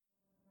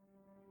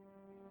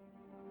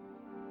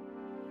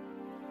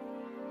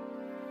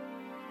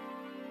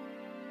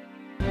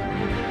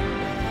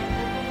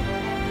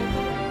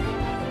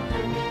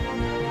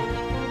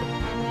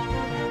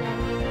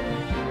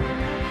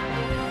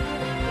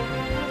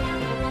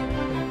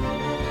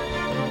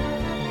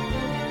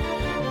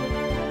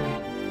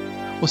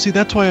Well, see,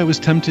 that's why I was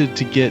tempted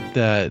to get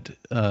that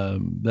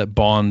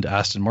Bond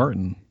Aston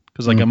Martin.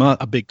 Because I'm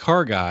not a big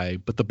car guy,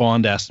 but the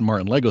Bond Aston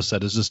Martin Lego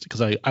set is just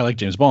because I like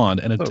James Bond,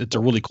 and it's a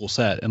really cool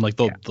set. And like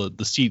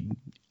the seat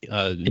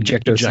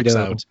ejects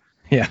out.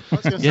 Yeah. I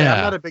was gonna say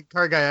I'm not a big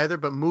car guy either,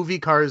 but movie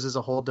cars is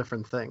a whole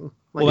different thing.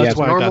 Like, well, that's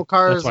why normal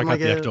cars. That's why I got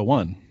the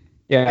Ecto-1.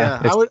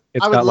 Yeah, I would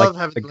love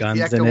having the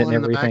guns the in it Ecto-1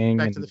 and everything.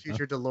 Back to the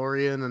Future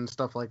DeLorean and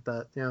stuff like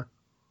that. Yeah.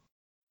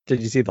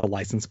 Did you see the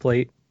license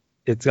plate?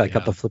 It's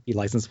got the flippy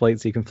license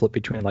plate, so you can flip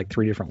between like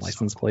 3 different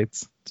license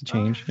plates to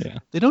change. Yeah.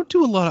 They don't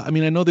do a lot. I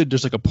mean, I know that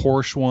there's like a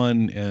Porsche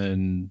one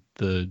and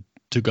the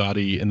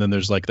Bugatti, and then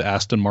there's like the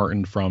Aston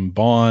Martin from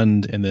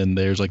Bond, and then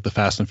there's like the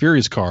Fast and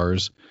Furious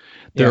cars.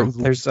 There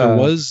was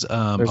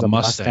a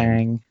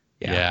Mustang.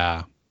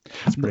 Yeah.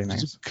 That's pretty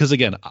nice. Because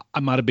again,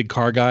 I'm not a big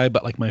car guy,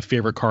 but like my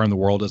favorite car in the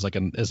world is like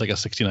a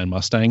 '69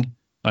 Mustang.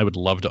 I would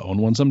love to own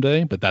one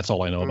someday, but that's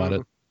all I know about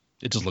it.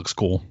 It just looks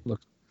cool.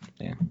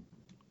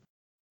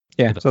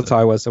 Yeah, so that's how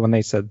I was. So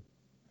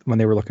when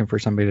they were looking for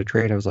somebody to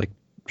trade, I was like,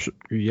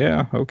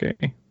 yeah, okay.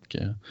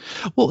 Yeah.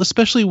 Well,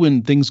 especially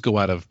when things go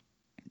out of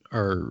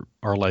are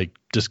like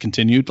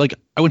discontinued. Like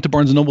I went to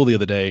Barnes & Noble the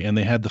other day and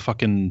they had the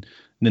fucking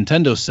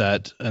Nintendo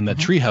set and that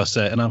Treehouse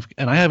set,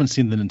 and I haven't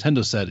seen the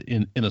Nintendo set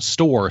in a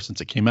store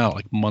since it came out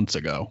like months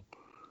ago.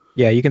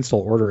 Yeah, you can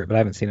still order it, but I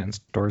haven't seen it in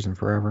stores in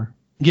forever.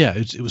 Yeah,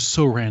 it was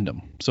so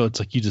random. So it's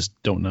like you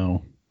just don't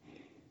know.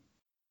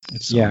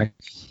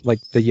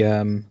 Like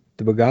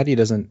the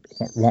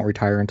Bugatti won't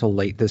retire until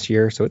late this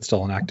year, so it's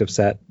still an active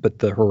set. But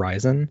the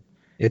Horizon,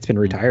 it's been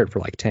retired for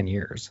like 10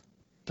 years.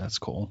 That's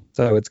cool.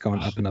 So it's going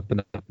up and up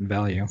and up in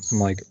value. I'm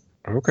like,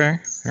 okay,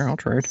 here, I'll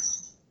trade.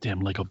 Damn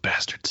Lego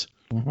bastards.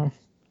 Mm-hmm.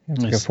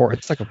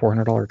 It's like a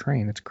 $400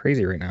 train. It's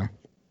crazy right now.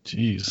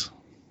 Jeez.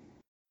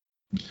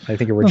 I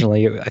think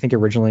originally it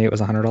was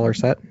a $100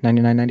 set,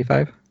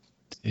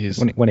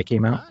 $99.95 when it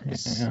came out.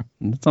 Nice. Yeah.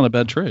 That's not a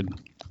bad trade.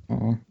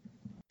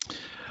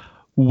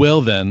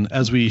 Well then,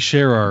 as we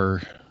share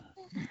our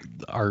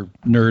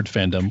nerd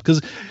fandom,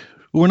 because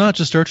we're not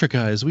just Star Trek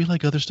guys, we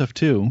like other stuff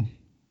too.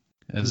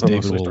 As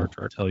David will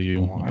tell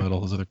you about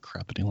all his other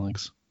crap that he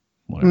likes.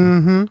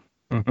 Whatever.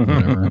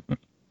 Whatever.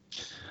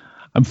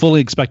 I'm fully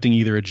expecting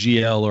either a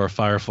GL or a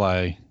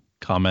Firefly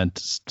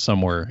comment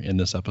somewhere in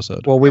this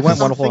episode. Well, we went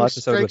one whole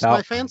episode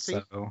without them,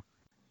 so.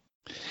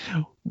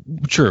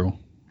 True.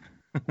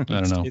 I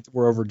don't know.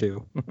 We're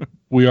overdue.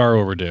 We are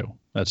overdue.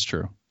 That's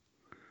true.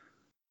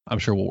 I'm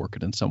sure we'll work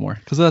it in somewhere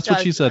because that's what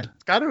she said.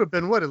 It's got to have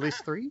been at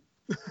least 3.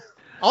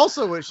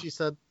 Also, what she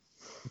said.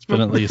 It's been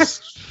at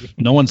least.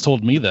 No one's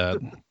told me that.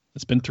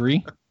 It's been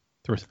 3.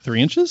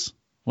 3 inches?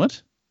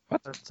 What?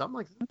 Something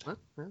like that. What?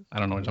 Yeah. I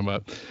don't know what you're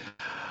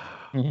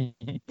talking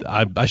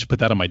about. I should put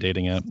that on my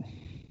dating app.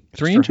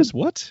 3 inches?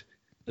 What?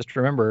 Just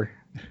remember,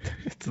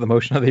 it's the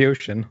motion of the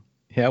ocean.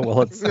 Yeah,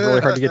 well, it's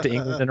really hard to get to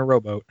England in a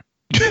rowboat.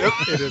 Yep,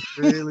 it is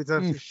really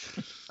tough.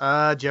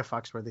 Jeff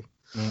Foxworthy.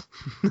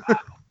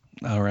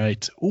 All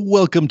right.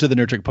 Welcome to the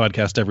Nerd Trick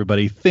Podcast,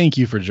 everybody. Thank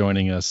you for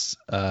joining us.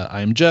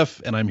 I'm Jeff,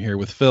 and I'm here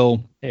with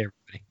Phil. Hey,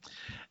 everybody.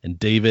 And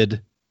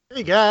David.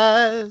 Hey,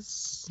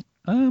 guys.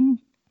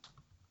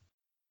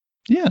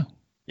 Yeah,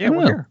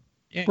 we're here.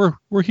 Yeah.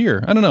 We're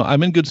here. I don't know.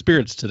 I'm in good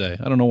spirits today.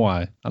 I don't know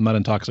why. I'm not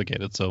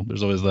intoxicated, so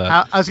there's always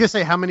that. I was gonna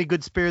say, how many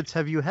good spirits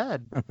have you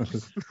had?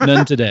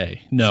 None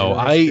today. No,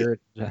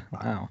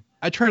 Wow.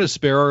 I try to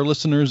spare our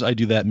listeners. I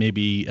do that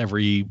maybe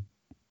every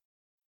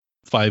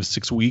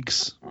 5-6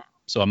 weeks,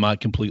 so I'm not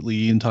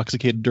completely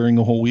intoxicated during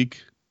the whole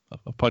week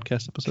of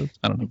podcast episodes.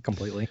 I don't know.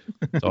 Completely.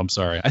 So I'm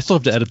sorry. I still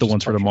have to edit the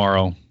ones for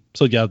tomorrow.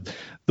 So yeah,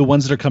 the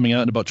ones that are coming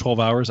out in about 12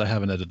 hours, I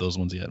haven't edited those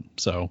ones yet.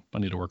 So I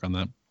need to work on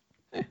that.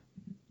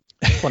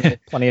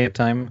 Plenty of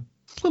time.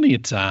 Plenty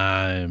of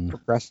time.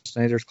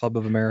 Procrastinators Club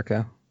of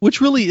America. Which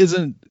really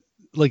isn't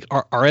like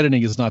our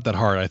editing is not that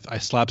hard. I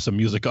slap some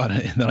music on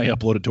it and then I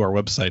upload it to our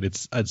website.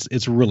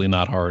 It's really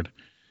not hard,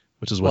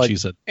 which is what she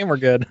said. And we're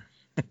good.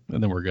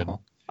 And then we're good.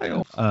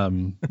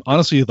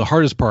 Honestly, the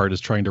hardest part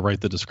is trying to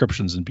write the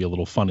descriptions and be a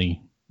little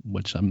funny,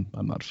 which I'm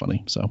not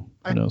funny. So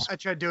who knows? I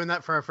tried doing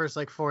that for our first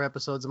 4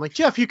 episodes. I'm like,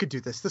 Jeff, you could do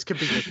this. This could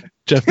be good.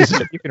 Jeff,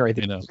 you can write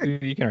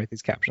you can write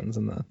these captions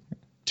in the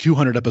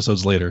 200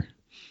 episodes later.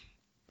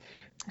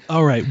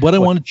 All right, what I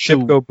wanted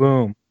to go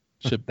boom.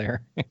 Ship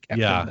there.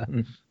 Yeah.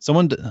 Done.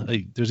 Someone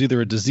there's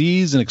either a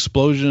disease, an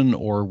explosion,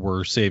 or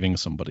we're saving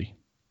somebody.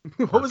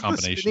 What was the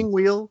spinning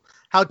wheel?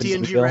 How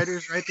TNG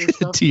writers write their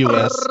stuff?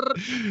 TOS.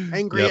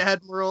 Angry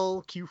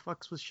Admiral Q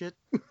fucks with shit.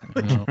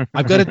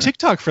 I've got a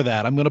TikTok for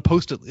that. I'm going to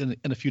post it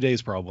in a few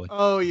days probably.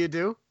 Oh, you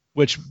do?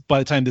 Which by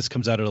the time this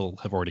comes out, it'll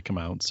have already come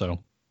out. So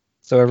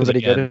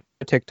everybody go to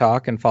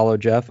TikTok and follow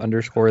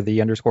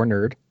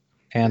Jeff_the_nerd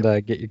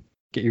and get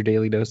your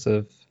daily dose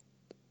of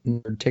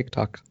nerd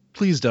TikTok.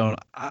 Please don't.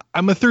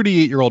 I'm a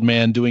 38-year-old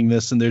man doing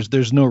this, and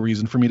there's no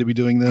reason for me to be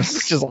doing this.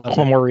 It's just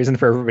one more reason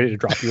for everybody to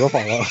drop you a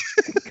follow,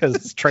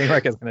 because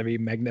Trainwreck is going to be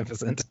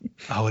magnificent.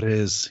 Oh, it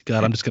is.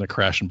 God, I'm just going to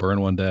crash and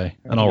burn one day,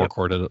 and I'll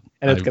record it.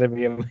 And it's going to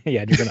be,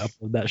 you're going to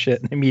upload that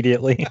shit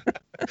immediately.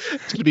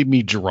 It's going to be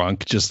me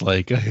drunk, just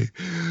like...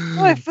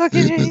 I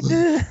fucking hate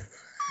this.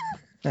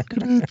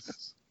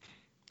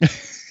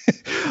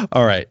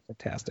 All right.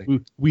 Fantastic.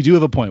 We do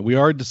have a point.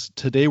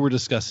 Today we're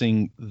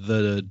discussing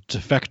the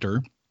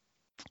Defector.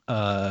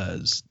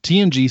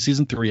 TNG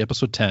season 3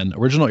 episode 10,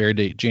 original air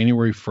date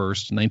January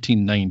 1st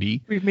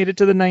 1990. We've made it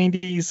to the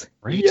 90s,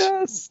 right?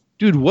 Yes,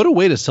 dude, what a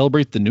way to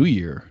celebrate the new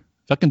year.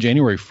 Fucking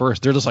January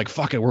 1st, they're just like,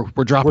 fuck it,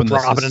 we're dropping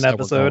an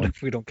episode.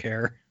 We don't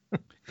care,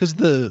 because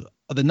the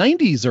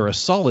 90s are a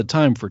solid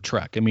time for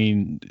Trek. I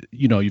mean,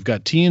 you've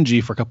got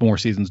TNG for a couple more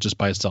seasons just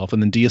by itself,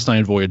 and then DS9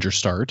 and Voyager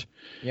start.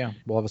 Yeah,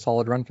 we'll have a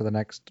solid run for the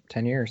next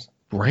 10 years,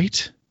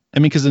 right? I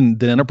mean, because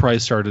the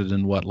Enterprise started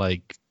in what,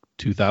 like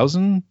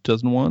 2000,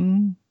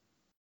 2001,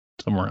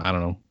 somewhere, I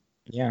don't know.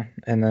 Yeah,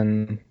 and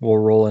then we'll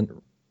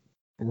rolling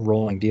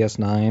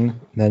DS9,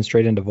 then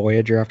straight into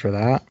Voyager after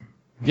that.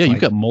 Yeah,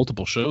 you've got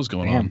multiple shows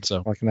going on,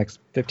 so like the next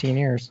 15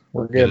 years,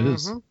 we're good. It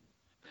is.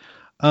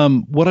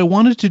 What I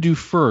wanted to do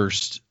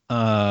first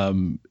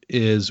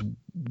is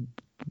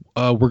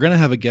we're gonna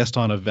have a guest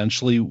on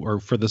eventually, or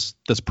for this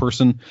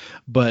person,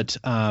 but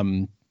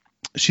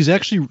she's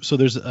actually, so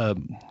there's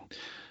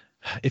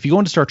if you go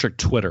into Star Trek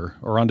Twitter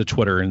or onto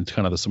Twitter and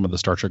kind of some of the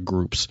Star Trek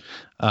groups,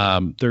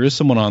 there is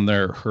someone on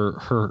there.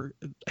 Her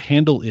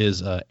handle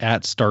is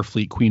at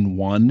Starfleet Queen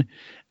 1,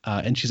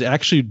 and she's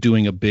actually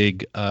doing a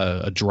big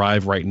a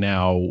drive right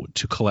now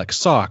to collect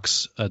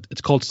socks.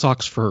 It's called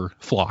Socks for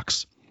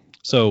Flocks.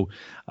 So,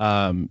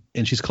 and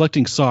she's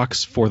collecting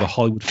socks for the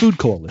Hollywood Food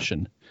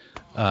Coalition.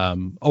 Are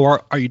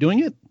you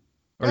doing it?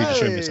 Or are you just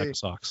showing me a sack of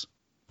socks?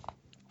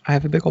 I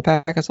have a big old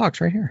pack of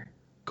socks right here.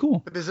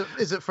 Cool. But is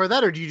it for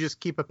that, or do you just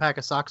keep a pack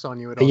of socks on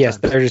you at all Yes,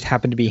 times? they just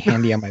happen to be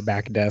handy on my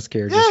back desk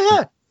here.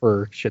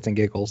 For shits and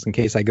giggles, in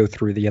case I go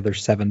through the other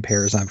 7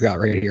 pairs I've got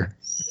right here.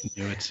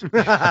 Knew it.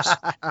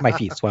 My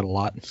feet sweat a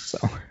lot, so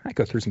I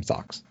go through some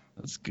socks.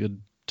 That's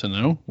good to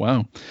know.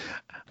 Wow.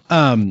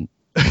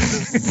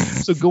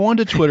 So go on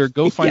to Twitter,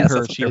 go find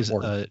her. She is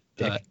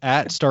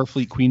at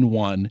Starfleet Queen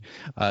 1.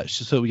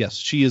 So yes,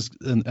 she is,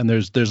 and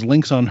there's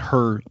links on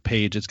her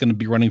page. It's going to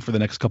be running for the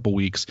next couple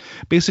weeks.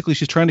 Basically,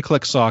 she's trying to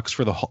collect socks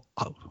for the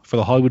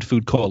Hollywood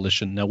Food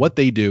Coalition. Now, what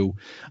they do,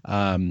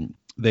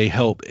 they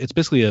help. It's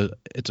basically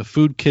it's a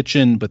food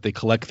kitchen, but they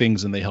collect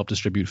things and they help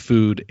distribute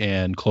food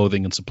and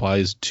clothing and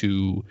supplies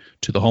to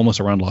the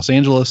homeless around Los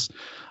Angeles.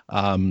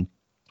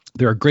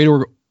 They're a great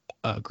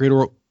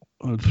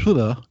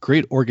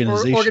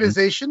organization.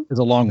 Organization is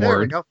a long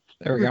word.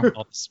 There we go.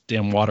 All this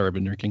damn water I've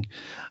been drinking.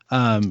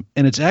 And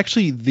it's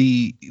actually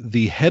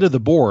the head of the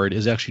board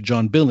is actually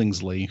John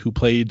Billingsley, who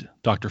played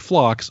Dr.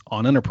 Phlox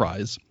on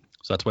Enterprise.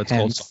 So that's why it's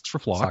called Socks for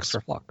Phlox. Socks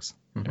for Phlox.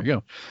 Mm-hmm. There you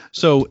go.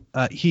 So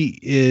he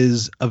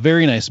is a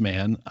very nice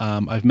man.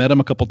 I've met him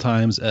a couple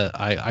times.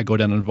 I go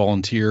down and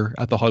volunteer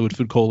at the Hollywood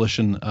Food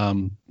Coalition.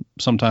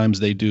 Sometimes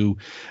they do,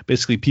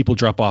 basically people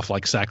drop off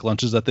like sack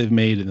lunches that they've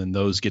made, and then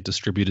those get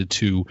distributed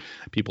to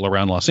people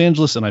around Los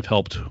Angeles, and I've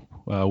helped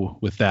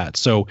with that.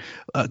 So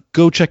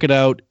go check it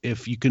out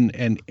if you can.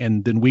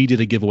 And then we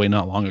did a giveaway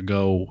not long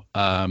ago.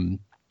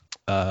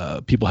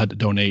 People had to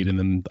donate, and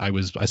then I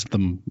sent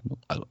them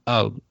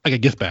like a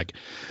gift bag.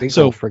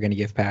 So friggin'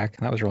 gift pack.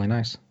 That was really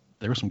nice.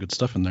 There was some good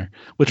stuff in there,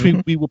 which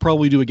we will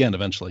probably do again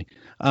eventually.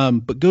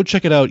 But go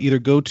check it out. Either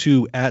go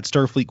to at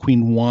Starfleet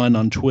Queen 1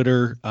 on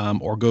Twitter,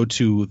 or go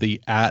to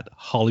the at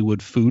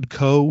Hollywood Food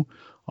Co.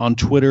 on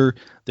Twitter.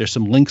 There's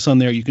some links on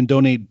there. You can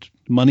donate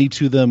money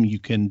to them. You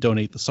can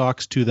donate the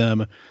socks to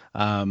them,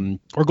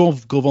 or go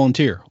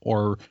volunteer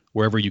or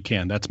wherever you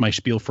can. That's my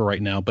spiel for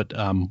right now. But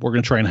we're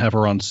going to try and have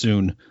her on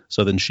soon,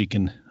 so then she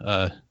can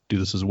do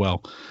this as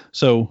well.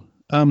 So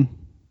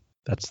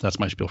that's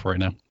my spiel for right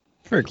now.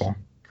 Very cool.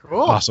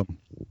 Cool. Awesome.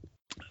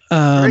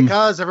 Great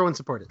cause. Everyone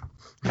support it.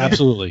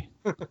 Absolutely.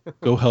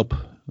 Go help.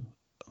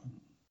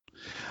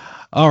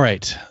 All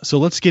right. So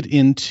let's get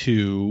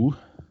into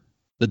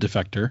the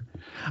Defector.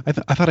 I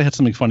thought I had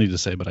something funny to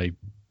say, but I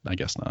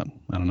guess not.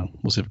 I don't know.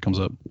 We'll see if it comes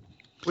up.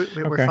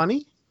 We're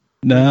funny?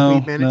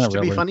 No. We manage to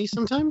really. be funny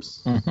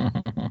sometimes?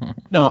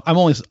 No,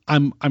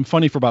 I'm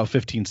funny for about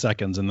 15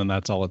 seconds, and then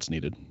that's all it's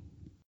needed.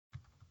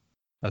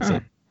 That's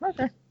it.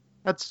 Okay.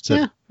 That's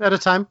at a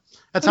time.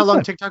 That's how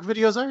long TikTok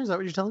videos are? Is that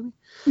what you're telling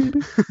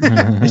me?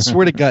 I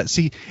swear to God.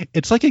 See,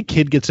 it's like a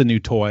kid gets a new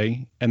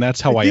toy, and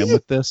that's how I am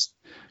with this.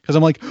 Because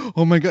I'm like,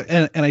 oh my God.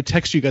 And I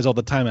text you guys all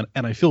the time,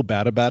 and I feel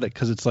bad about it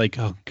because it's like,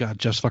 oh God,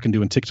 Jeff's fucking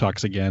doing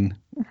TikToks again.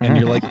 And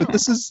you're like, but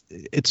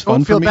it's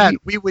fun for me. Don't feel bad.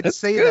 We would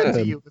say that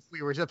to you if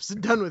we were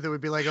done with it. We'd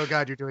be like, oh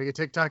God, you're doing a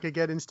TikTok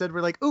again. Instead, we're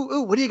like,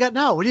 ooh, what do you got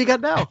now? What do you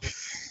got now?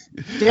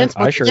 Dance,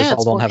 I sure as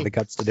hell don't have the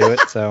guts to do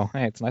it. So,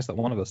 hey, it's nice that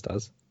one of us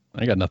does.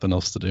 I got nothing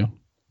else to do.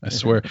 I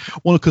swear.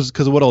 Well,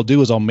 because what I'll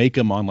do is I'll make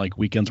them on like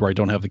weekends where I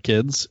don't have the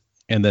kids,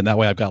 and then that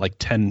way I've got like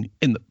 10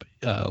 in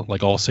the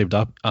like all saved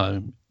up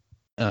in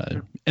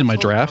my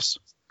drafts,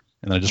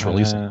 and I just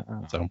release it.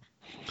 So,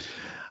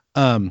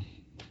 God,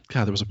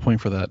 there was a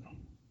point for that.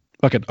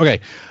 Fuck it. Okay.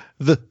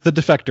 The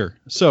Defector.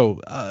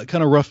 So,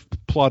 kind of rough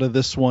plot of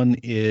this one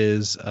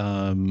is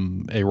a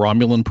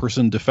Romulan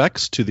person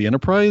defects to the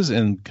Enterprise,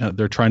 and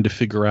they're trying to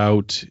figure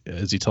out,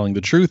 is he telling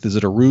the truth? Is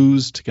it a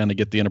ruse to kind of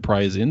get the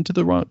Enterprise into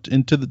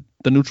the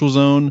neutral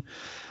zone?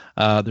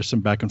 There's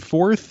some back and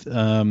forth,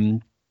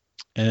 and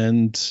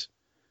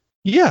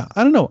yeah,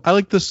 I don't know. I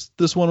like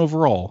this one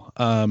overall.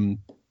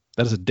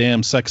 That is a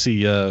damn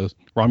sexy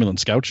Romulan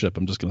scout ship.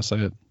 I'm just gonna say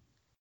it.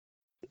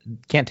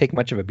 Can't take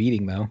much of a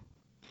beating though.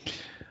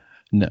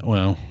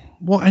 No,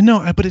 well, I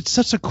know, but it's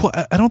such a cool.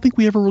 I don't think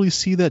we ever really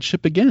see that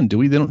ship again, do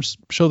we? They don't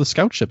show the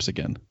scout ships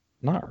again.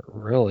 Not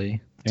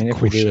really. I mean,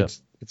 if we do,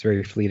 it's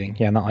very fleeting.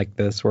 Yeah, not like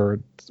this where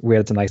we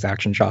had some nice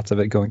action shots of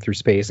it going through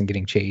space and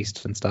getting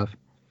chased and stuff.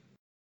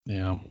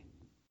 Yeah,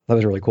 that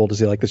was really cool to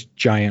see, like this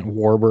giant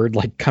warbird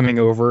like coming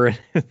over and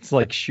it's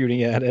like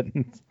shooting at it,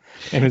 and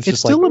it's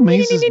just still like,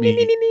 amazes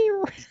me.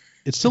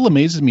 It still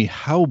amazes me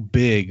how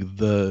big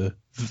the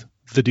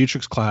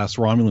Dietrich's class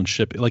Romulan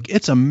ship, like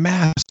it's a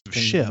massive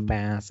ship.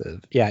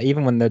 Massive. Yeah,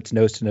 even when it's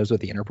nose to nose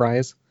with the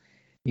Enterprise,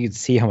 you can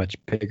see how much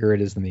bigger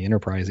it is than the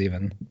Enterprise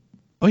even.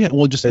 Oh yeah,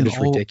 well just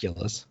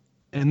ridiculous.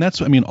 And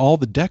that's, I mean, all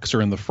the decks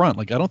are in the front.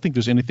 Like I don't think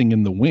there's anything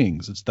in the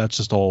wings. That's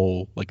just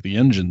all like the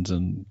engines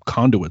and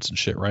conduits and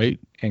shit, right?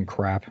 And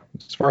crap.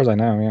 As far as I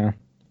know, yeah.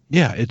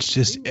 Yeah,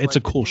 it's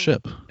a cool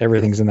ship.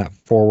 Everything's in that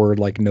forward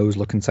like nose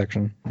looking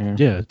section.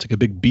 Yeah, it's like a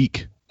big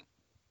beak.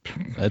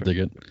 I dig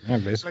it. Yeah,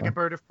 it's like a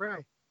bird of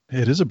prey.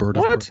 It is a bird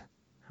of prey.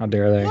 How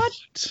dare they?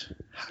 What?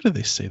 How do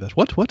they say that?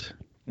 What?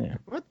 Yeah.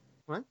 What?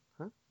 What?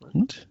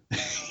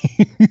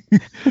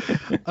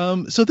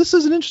 So this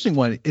is an interesting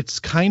one. It's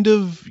kind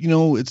of,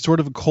 it's sort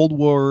of a Cold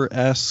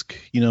War-esque,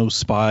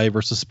 spy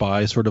versus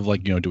spy, sort of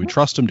like, do we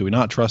trust him? Do we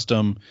not trust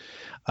him?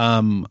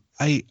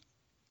 I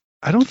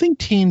don't think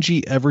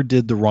TNG ever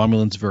did the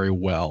Romulans very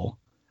well.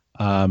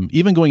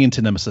 Even going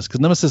into Nemesis, because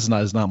Nemesis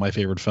is not my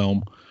favorite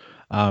film.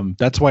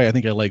 That's why I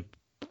think I like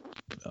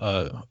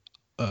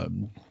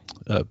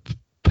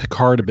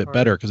Picard a bit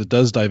better, because it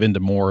does dive into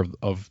more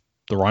of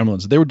the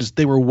Romulans.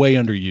 They were way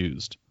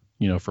underused,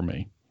 for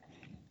me.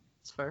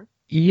 That's fair.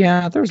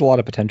 Yeah, there's a lot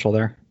of potential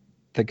there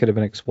that could have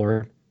been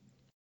explored.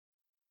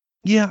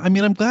 Yeah, I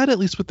mean, I'm glad at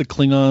least with the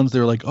Klingons,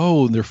 they're like,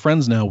 oh, they're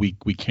friends now. We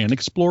can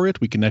explore it.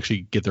 We can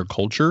actually get their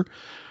culture.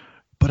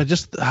 But I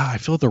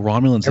feel like the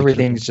Romulans.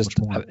 Everything's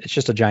it's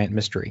just a giant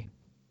mystery.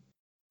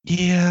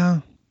 Yeah.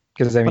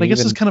 Because I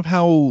guess it's kind of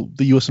how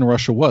the U.S. and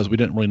Russia was. We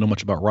didn't really know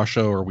much about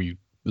Russia, or it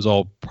was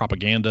all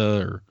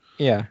propaganda, or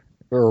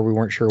or we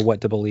weren't sure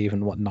what to believe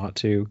and what not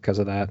to because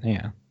of that.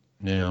 Yeah.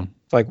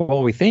 It's like,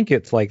 well, we think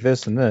it's like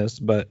this and this,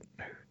 but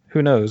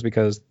who knows,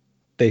 because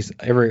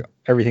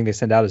everything they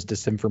send out is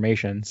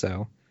disinformation.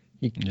 So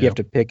you have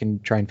to pick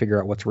and try and figure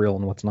out what's real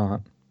and what's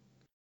not.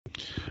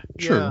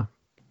 True. Yeah.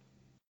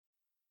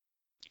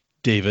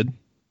 David.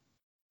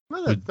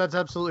 Well, that's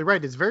absolutely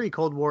right. It's very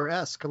Cold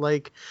War-esque.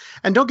 Like,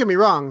 and don't get me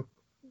wrong,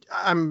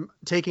 I'm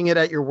taking it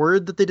at your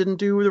word that they didn't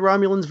do the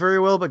Romulans very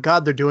well, but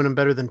God, they're doing them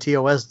better than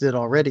TOS did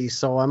already.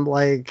 So I'm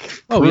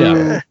like, oh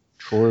yeah,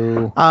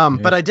 true.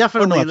 But I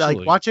definitely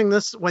like watching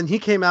this when he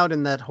came out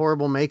in that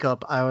horrible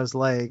makeup. I was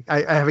like,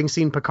 I having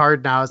seen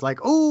Picard now, I was like,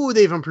 oh,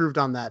 they've improved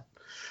on that.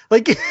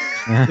 Like,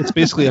 it's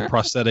basically a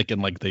prosthetic,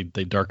 and like they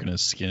darken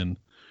his skin.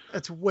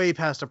 It's way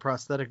past a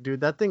prosthetic,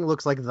 dude. That thing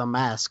looks like The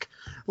Mask.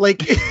 Like,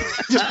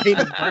 just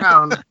painted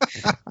brown.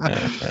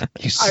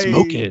 You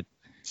smoke it.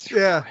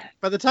 Yeah.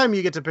 By the time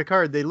you get to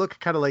Picard, they look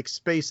kind of like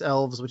space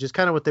elves, which is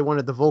kind of what they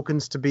wanted the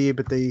Vulcans to be,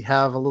 but they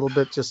have a little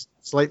bit just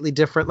slightly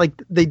different.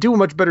 Like, they do a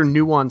much better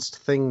nuanced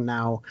thing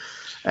now.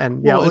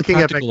 And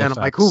looking at back then, I'm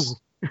like, ooh.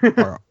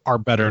 are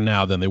better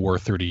now than they were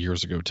 30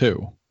 years ago,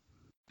 too.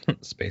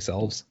 Space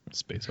elves.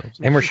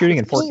 And we're shooting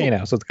in 4K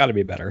now, so it's got to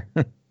be better.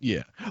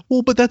 Yeah.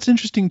 Well, but that's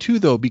interesting too,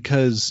 though,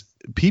 because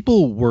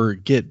people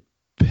get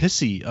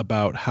pissy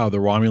about how the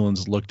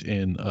Romulans looked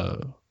in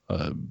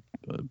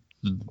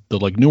the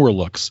like newer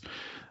looks.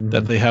 Mm-hmm.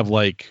 That they have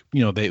like,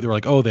 they're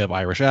like, oh, they have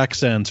Irish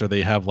accents, or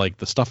they have like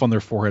the stuff on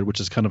their forehead, which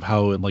is kind of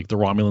how in like the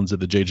Romulans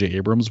did the J.J.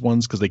 Abrams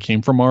ones, because they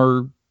came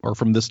from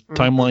from this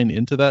timeline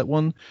into that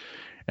one.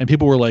 And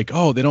people were like,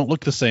 oh, they don't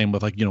look the same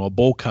with like, a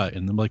bowl cut.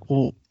 And I'm like,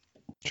 well,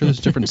 sure, there's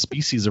different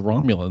species of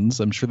Romulans.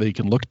 I'm sure they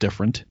can look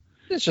different.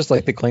 It's just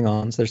like the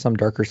Klingons. There's some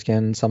darker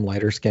skin, some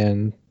lighter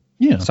skin.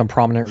 Yeah. Some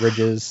prominent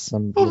ridges,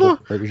 some little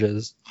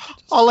ridges.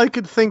 All I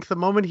could think the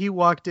moment he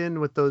walked in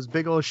with those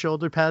big old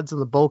shoulder pads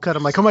and the bowl cut,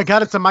 I'm like, oh my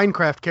God, it's a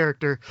Minecraft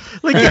character.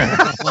 Like,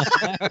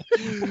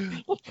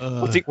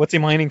 what's he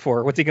mining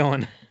for? What's he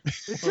going?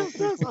 It's just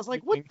this. I was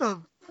like, what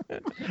the?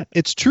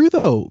 It's true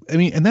though. I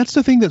mean, and that's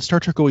the thing that Star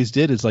Trek always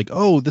did, is like,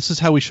 oh, this is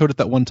how we showed it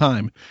that one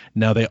time.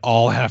 Now they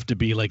all have to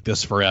be like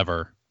this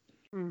forever.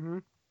 Mm-hmm.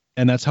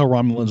 And that's how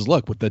Romulans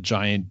look, with the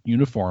giant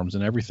uniforms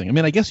and everything. I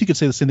mean, I guess you could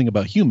say the same thing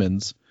about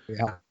humans.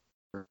 Yeah.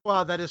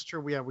 Well, that is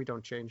true. Yeah, we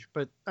don't change.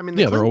 But I mean,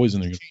 they're always in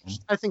the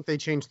uniform. I think they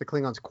changed the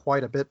Klingons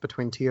quite a bit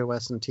between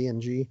TOS and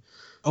TNG.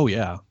 Oh,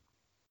 yeah.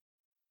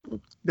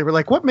 They were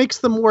like, what makes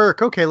them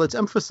work? Okay, let's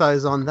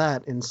emphasize on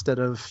that instead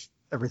of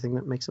everything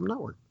that makes them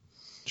not work.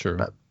 Sure.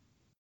 But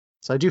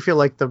So I do feel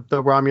like the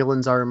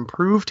Romulans are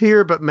improved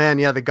here, but man,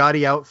 yeah, the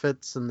gaudy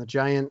outfits and the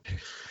giant,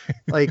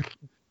 like,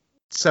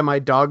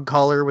 semi-dog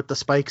collar with the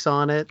spikes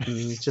on it,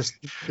 and just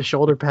the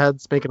shoulder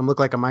pads making them look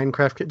like a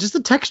Minecraft kid. Just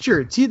the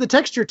texture. See, the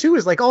texture, too,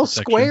 is like all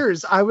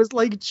squares. I was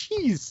like,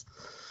 jeez.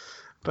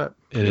 But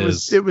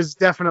it was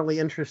definitely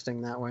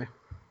interesting that way.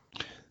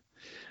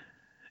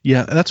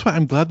 Yeah, that's why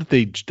I'm glad that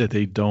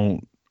they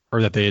don't,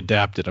 or that they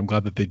adapted. I'm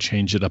glad that they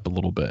changed it up a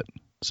little bit,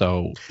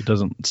 so it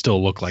doesn't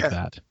still look like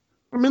that.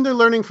 I mean, they're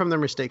learning from their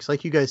mistakes.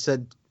 Like you guys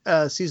said,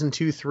 season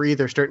 2, 3,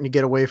 they're starting to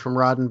get away from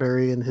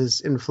Roddenberry and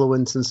his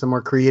influence, and some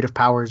more creative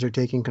powers are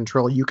taking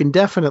control. You can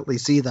definitely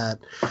see that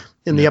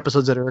in the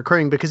episodes that are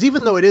occurring, because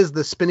even though it is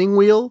the spinning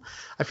wheel,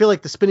 I feel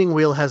like the spinning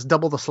wheel has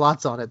double the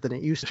slots on it than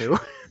it used to.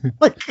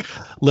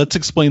 Let's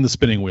explain the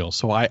spinning wheel.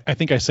 So I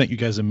think I sent you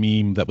guys a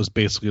meme that was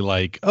basically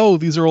like, oh,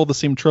 these are all the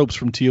same tropes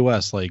from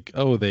TOS. Like,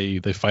 oh, they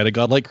fight a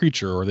godlike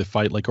creature, or they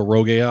fight like a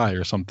rogue AI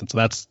or something. So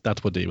that's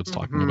what David's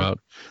talking about.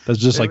 That's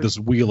just like this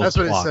wheel of plots.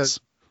 What it says.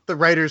 The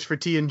writers for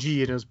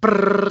TNG, and it was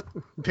brrr,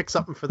 pick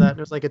something for that. And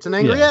it was like, it's an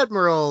angry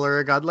admiral or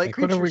a godlike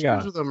creature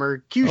with them, or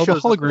Q shows the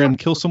hologram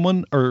kills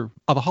someone, or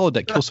the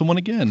holodeck kills someone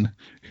again.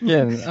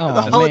 Yeah, the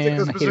holodeck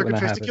goes berserk and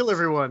tries to kill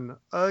everyone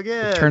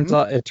again.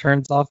 It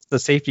turns off the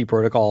safety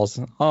protocols.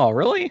 Oh,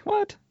 really?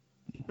 What?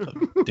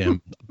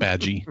 Damn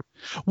badgy.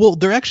 Well,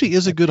 there actually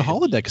is a good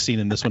holodeck scene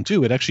in this one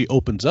too. It actually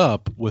opens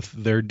up with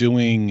they're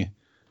doing.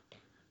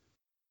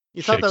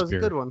 You thought that was a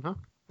good one, huh?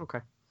 Okay.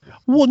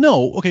 Well,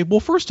 no. Okay. Well,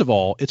 first of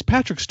all, it's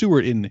Patrick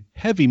Stewart in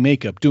heavy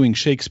makeup doing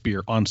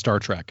Shakespeare on Star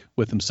Trek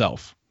with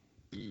himself.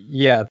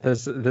 Yeah,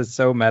 this is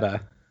so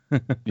meta.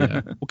 Yeah,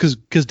 because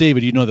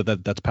David, you know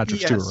that's Patrick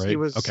Stewart, right? He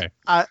was, okay.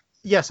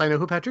 Yes, I know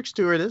who Patrick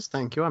Stewart is.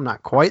 Thank you. I'm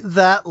not quite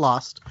that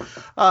lost.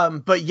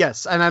 But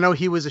yes, and I know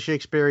he was a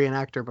Shakespearean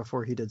actor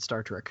before he did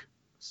Star Trek.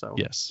 So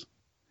yes,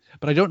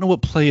 but I don't know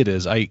what play it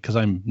is. Because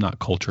I'm not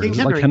cultured. Is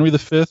it like Henry V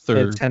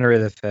or? It's Henry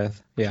V.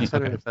 Yeah,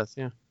 Henry V.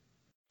 Yeah.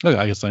 Okay,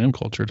 I guess I am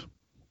cultured.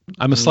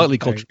 I'm a slightly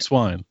cultured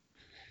swine.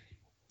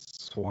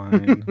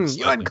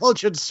 You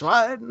uncultured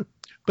swine.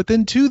 But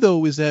then too,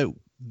 though, is that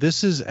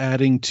this is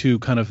adding to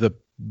kind of the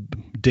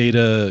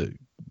Data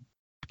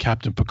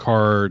Captain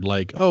Picard,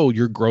 like, oh,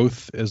 your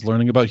growth is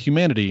learning about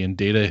humanity, and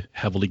Data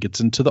heavily gets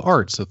into the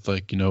arts of,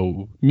 like,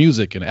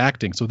 music and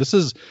acting. So this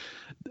is,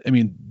 I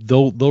mean,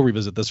 they'll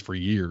revisit this for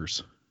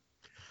years.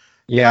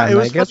 Yeah, it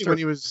was funny when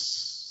he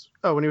was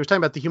talking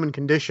about the human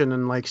condition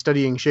and like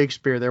studying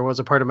Shakespeare, there was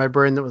a part of my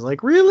brain that was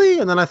like, really?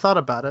 And then I thought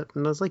about it,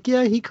 and I was like,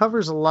 yeah, he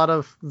covers a lot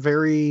of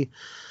very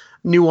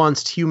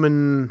nuanced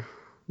human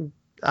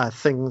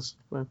things.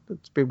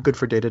 It's been good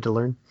for Data to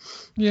learn.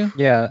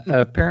 Yeah.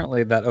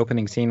 Apparently, that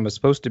opening scene was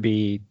supposed to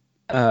be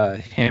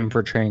him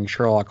portraying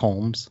Sherlock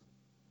Holmes,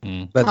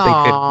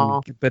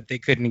 but they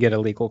couldn't get a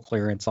legal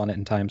clearance on it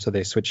in time, so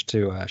they switched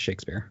to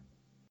Shakespeare.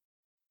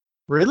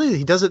 Really?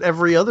 He does it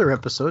every other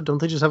episode. Don't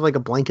they just have like a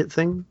blanket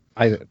thing?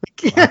 I'm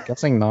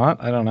guessing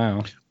not. I don't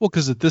know. Well,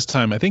 because at this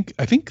time, I think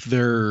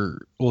they're,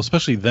 well,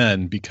 especially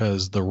then,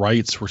 because the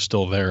rights were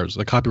still theirs.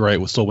 The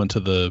copyright still went to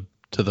the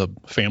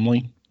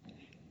family.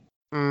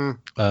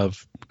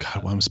 Of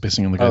God, well, I'm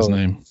spacing on the guy's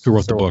name who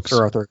wrote the books.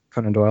 Sir Arthur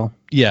Conan Doyle.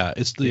 Yeah,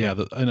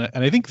 and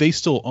I think they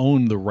still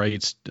own the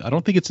rights. I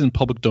don't think it's in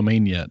public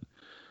domain yet,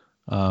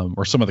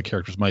 or some of the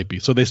characters might be.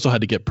 So they still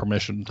had to get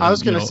permission. I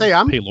was going to say,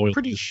 I'm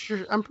pretty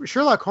sure.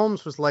 Sherlock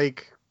Holmes was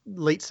like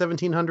late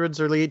 1700s,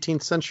 early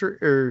 18th century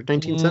or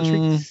 19th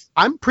century.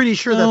 I'm pretty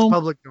sure that's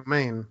public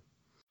domain.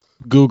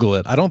 Google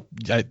it.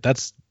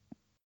 That's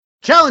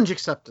challenge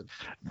accepted.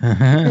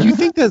 You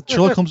think that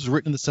Sherlock Holmes was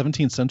written in the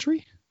 17th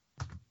century?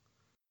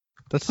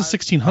 That's the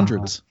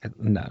 1600s.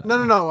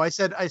 No. I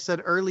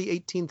said early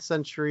 18th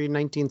century,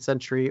 19th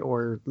century,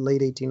 or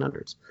late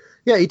 1800s.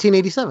 Yeah,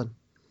 1887.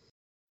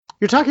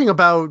 You're talking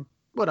about,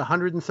 what,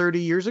 130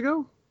 years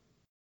ago?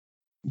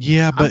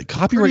 Yeah, but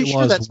copyright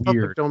law is weird.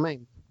 Public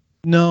domain.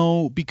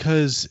 No,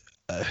 because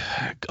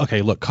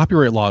okay, look,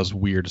 copyright law is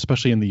weird,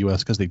 especially in the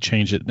U.S. because they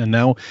changed it, and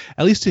now,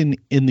 at least in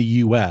the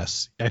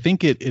U.S., I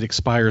think it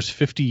expires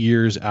 50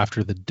 years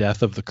after the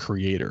death of the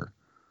creator.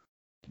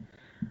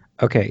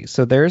 Okay,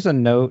 so there's a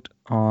note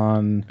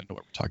on. I know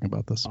what we're talking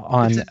about this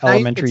on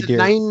Elementary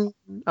Dear.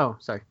 Oh,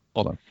 sorry.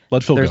 Hold on.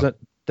 Let Phil go.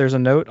 There's a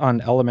note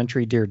on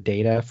Elementary Dear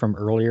Data from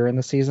earlier in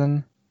the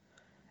season.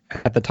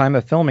 At the time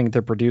of filming,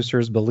 the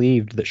producers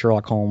believed that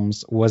Sherlock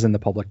Holmes was in the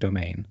public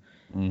domain.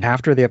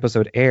 After the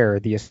episode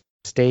aired, the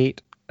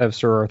estate of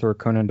Sir Arthur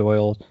Conan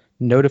Doyle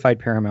notified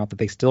Paramount that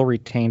they still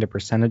retained a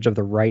percentage of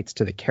the rights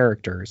to the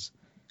characters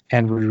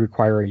and would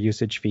require a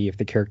usage fee if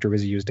the character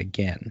was used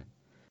again.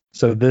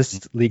 So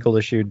this legal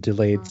issue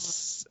delayed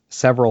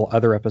several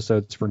other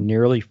episodes for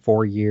nearly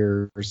 4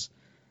 years,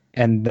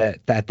 and that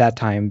at that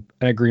time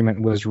an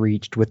agreement was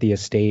reached with the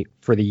estate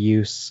for the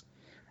use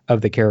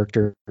of the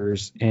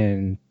characters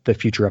in the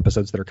future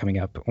episodes that are coming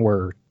up,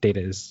 where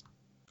Data is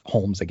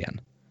Holmes again.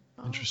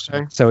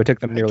 Interesting. So it took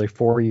them nearly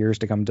 4 years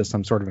to come to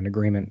some sort of an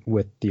agreement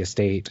with the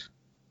estate.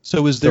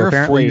 So is there a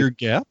 4-year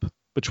gap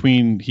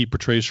between he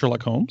portrays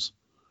Sherlock Holmes?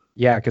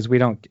 Yeah, because we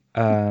don't.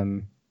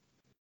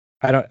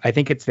 I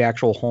think it's the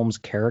actual Holmes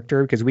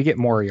character, because we get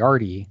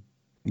Moriarty.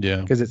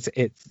 Yeah. Because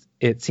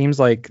it seems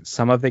like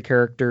some of the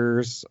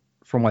characters,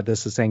 from what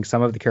this is saying,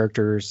 some of the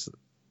characters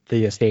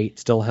the estate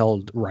still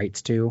held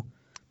rights to,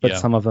 but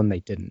some of them they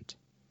didn't.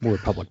 Were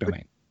public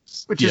domain.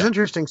 Which is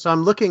interesting. So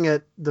I'm looking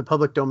at the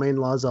public domain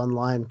laws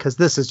online, because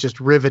this is just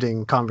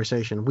riveting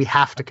conversation. We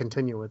have to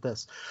continue with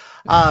this.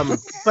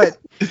 But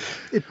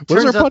what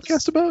is our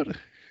podcast about?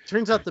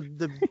 Turns out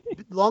the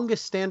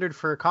longest standard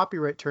for a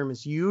copyright term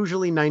is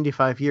usually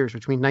 95 years,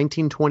 which means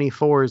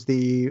 1924 is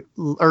the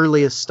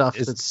earliest stuff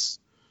latest.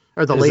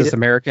 Is this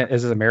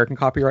American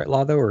copyright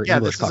law, though, or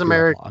English this is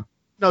American law?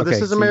 No,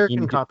 this is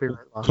American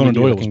copyright law. Conan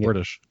Doyle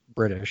was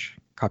British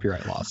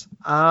copyright laws.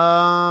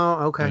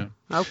 Oh, okay.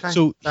 Yeah. Okay.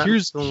 So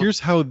here's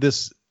how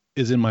this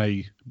is in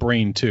my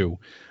brain too.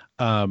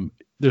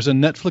 There's a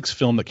Netflix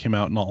film that came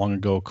out not long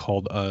ago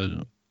called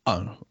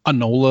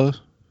Enola.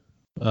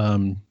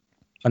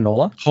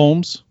 Enola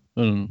Holmes.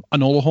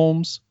 Enola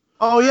Holmes.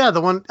 Oh yeah, the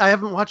one I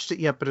haven't watched it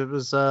yet, but it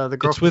was the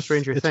girl from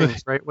Stranger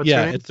Things, right? What's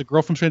her name? It's the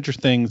girl from Stranger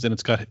Things, and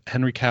it's got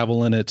Henry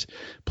Cavill in it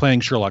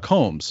playing Sherlock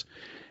Holmes.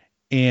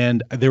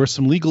 And there were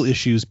some legal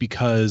issues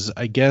because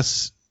I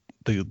guess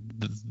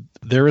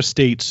their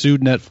estate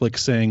sued Netflix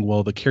saying,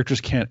 well, the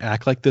characters can't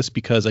act like this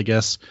because I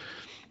guess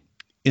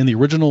in the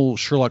original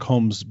Sherlock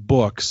Holmes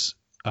books,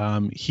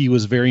 he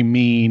was very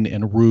mean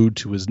and rude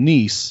to his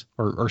niece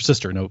or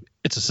sister. No,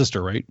 it's a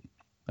sister, right?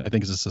 I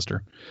think it's a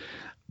sister.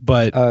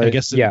 But I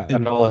guess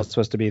Enola is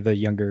supposed to be the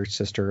younger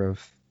sister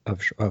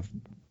of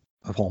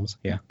Holmes.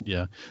 Yeah.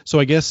 Yeah. So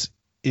I guess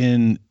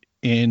in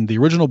the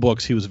original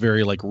books he was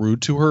very like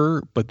rude to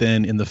her, but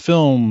then in the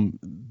film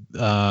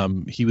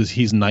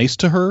he's nice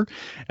to her,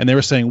 and they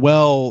were saying,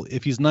 well,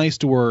 if he's nice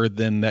to her,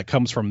 then that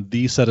comes from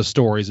these set of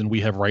stories and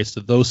we have rights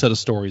to those set of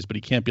stories, but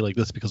he can't be like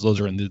this because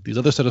those are in these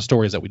other set of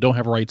stories that we don't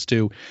have rights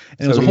to.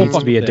 And so he needs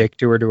to be a dick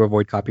to her to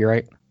avoid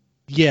copyright.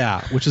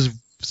 Yeah, which is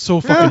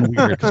so fucking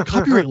weird because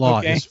copyright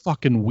law is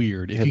fucking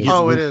weird. If you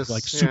get it is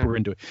like super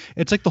into it.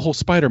 It's like the whole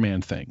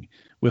Spider-Man thing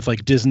with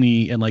like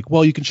Disney and like,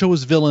 well, you can show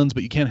us villains,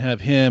 but you can't have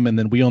him, and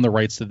then we own the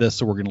rights to this,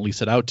 so we're going to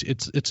lease it out.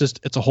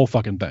 It's a whole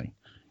fucking thing.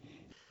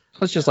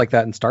 It's just like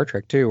that in Star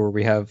Trek too, where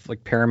we have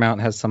like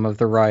Paramount has some of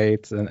the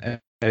rights,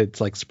 and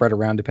it's like spread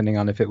around depending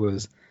on if it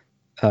was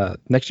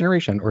Next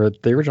Generation or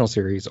the original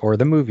series or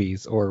the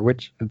movies or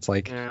which. It's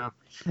like,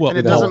 well, and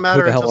it doesn't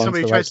matter until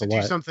somebody tries to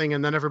do something,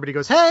 and then everybody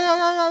goes,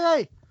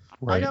 hey.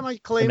 Right. I got my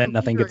claim. And then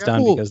nothing gets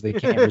done because they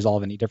can't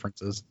resolve any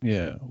differences.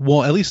 Yeah.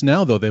 Well, at least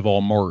now though they've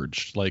all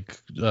merged. Like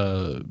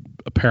a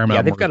Paramount.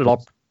 Yeah, they've got it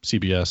all.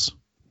 CBS.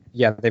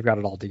 Yeah, they've got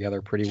it all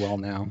together pretty well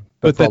now.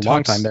 But for a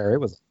long time there, it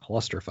was a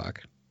clusterfuck.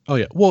 Oh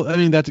yeah. Well, I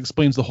mean that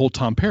explains the whole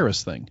Tom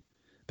Paris thing.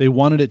 They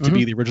wanted it to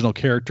be the original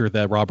character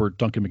that Robert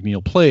Duncan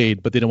McNeil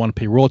played, but they didn't want to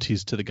pay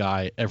royalties to the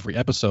guy every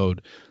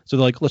episode. So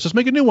they're like, let's just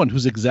make a new one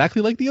who's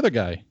exactly like the other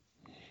guy.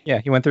 Yeah,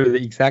 he went through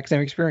the exact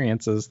same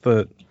experiences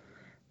that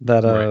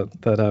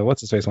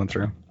what's his face went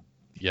through.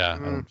 Yeah, I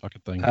don't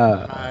fucking think.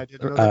 I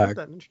didn't know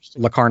that.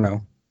 Interesting.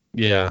 Locarno.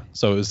 Yeah,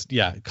 so it was,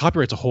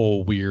 copyright's a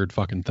whole weird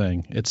fucking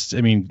thing.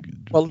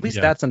 Well, at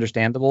least that's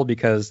understandable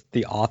because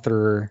the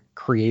author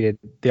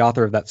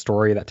of that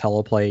story, that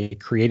teleplay,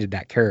 created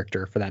that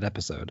character for that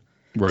episode.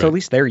 Right. So at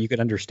least there you could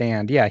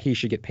understand, he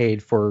should get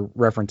paid for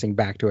referencing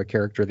back to a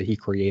character that he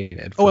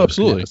created for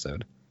absolutely. An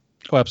episode.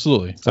 Oh,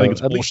 absolutely. So I think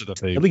it's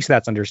bullshit at least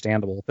that's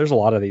understandable. There's a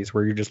lot of these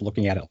where you're just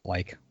looking at it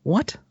like,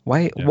 what?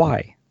 Why? Yeah.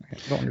 Why? I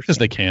don't understand. Because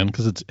they can,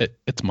 because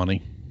it's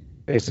money.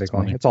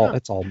 Basically, it's all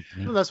money.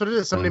 Well, that's what it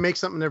is. Somebody makes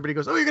something, and everybody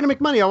goes, "Oh, you're gonna make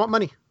money. I want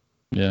money."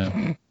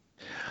 Yeah.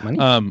 Money.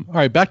 All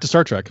right, back to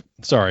Star Trek.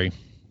 Sorry.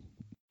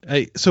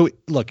 Hey, so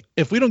look,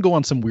 if we don't go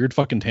on some weird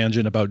fucking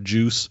tangent about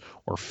juice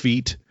or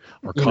feet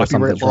or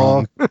copyright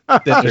law,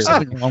 then there's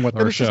something wrong with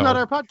our show. This is not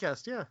our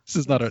podcast. Yeah. This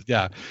is not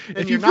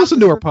If you've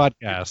listened to our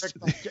podcast,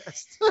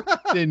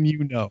 then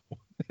you know.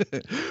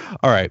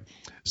 All right.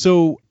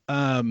 So,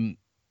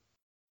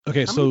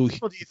 okay, How many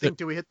people do you think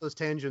do we hit those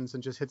tangents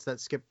and just hits that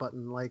skip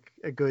button like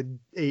a good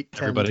 8,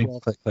 10, Everybody.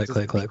 12?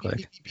 Click.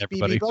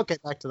 Everybody. Okay,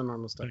 back to the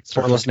normal stuff.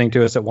 Or listening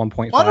to us at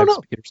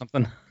 1.5 speed or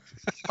something.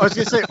 I was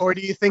going to say, or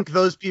do you think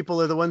those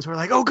people are the ones who are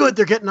like, oh, good,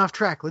 they're getting off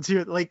track. Let's hear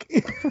it. Like,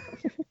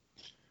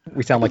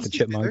 we sound like the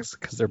Chipmunks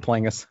because they're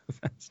playing us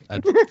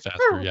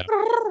faster. Yeah.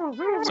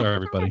 Sorry,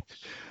 everybody.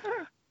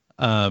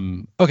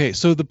 Okay,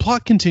 so the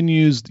plot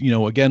continues.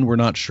 Again, we're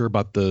not sure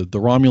about the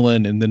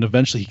Romulan, and then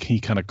eventually he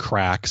kind of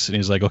cracks, and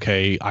he's like,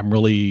 okay, I'm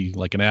really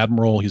like an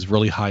admiral. He's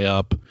really high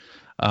up.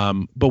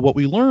 But what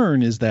we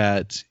learn is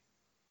that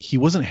he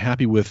wasn't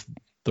happy with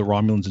the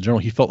Romulans in general.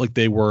 He felt like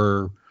they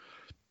were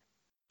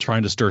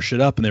trying to stir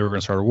shit up, and they were going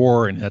to start a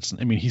war. And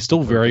he's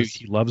still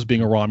he loves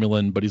being a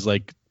Romulan, but he's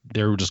like,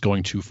 they were just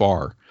going too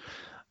far.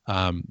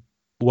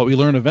 What we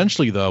learn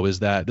eventually, though, is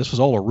that this was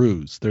all a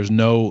ruse. There's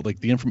no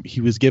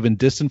he was given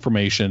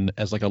disinformation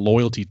as like a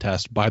loyalty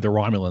test by the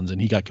Romulans,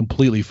 and he got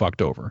completely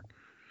fucked over.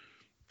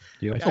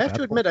 Yep. I have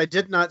to admit, I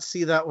did not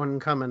see that one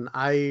coming.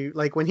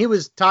 When he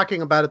was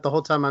talking about it the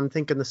whole time, I'm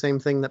thinking the same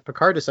thing that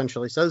Picard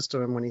essentially says to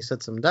him when he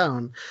sits him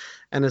down,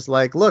 and is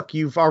like, "Look,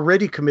 you've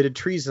already committed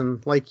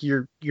treason. Like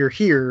you're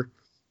here.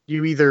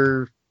 You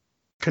either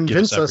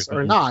convince us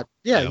or not.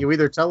 Yeah, you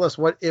either tell us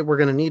what we're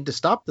going to need to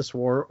stop this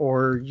war,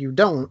 or you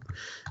don't.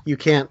 You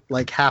can't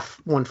half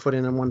one foot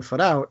in and one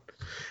foot out."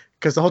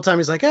 Because the whole time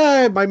he's like,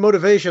 my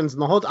motivations,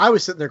 and I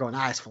was sitting there going,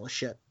 he's full of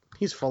shit.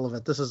 He's full of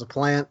it. This is a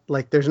plant.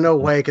 There's no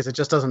way, because it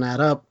just doesn't add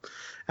up.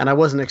 And I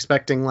wasn't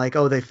expecting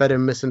they fed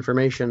him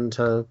misinformation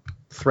to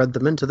thread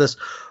them into this,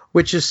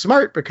 which is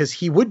smart because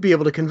he would be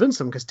able to convince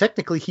them, because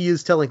technically he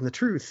is telling the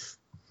truth.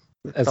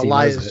 As the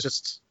lie is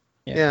just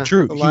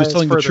true. He was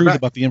telling the truth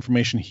about the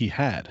information he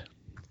had.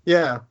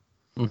 Yeah.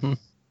 Mm-hmm.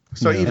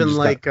 So even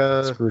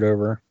screwed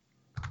over.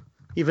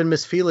 Even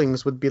Miss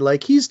Feelings would be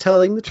like, he's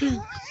telling the truth.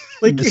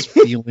 Miss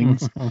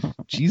Feelings.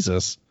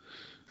 Jesus.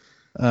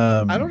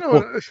 I don't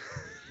know.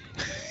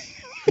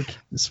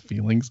 His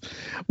feelings.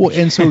 Well,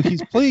 and so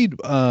he's played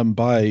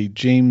by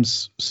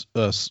James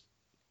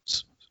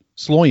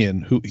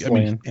Sloyan, who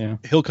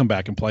he'll come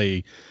back and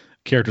play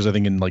characters, I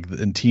think, in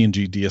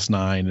TNG,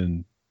 DS9,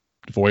 and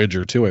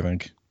Voyager too, I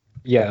think.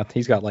 Yeah,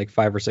 he's got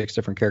 5 or 6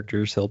 different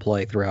characters he'll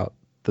play throughout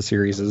the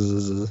series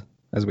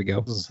as we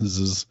go.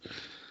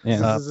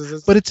 Yeah.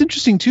 But it's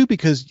interesting too,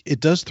 because it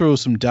does throw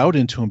some doubt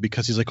into him,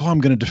 because he's like, I'm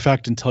going to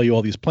defect and tell you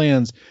all these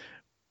plans.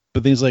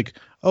 But then he's like,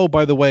 oh,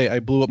 by the way, I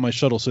blew up my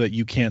shuttle so that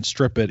you can't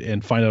strip it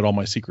and find out all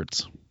my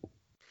secrets.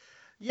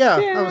 Yeah.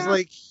 I was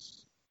like,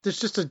 there's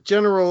just a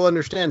general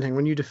understanding.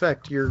 When you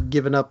defect, you're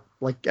giving up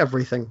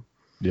everything.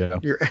 Yeah.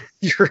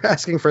 You're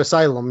asking for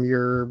asylum.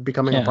 You're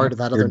becoming a part of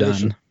that other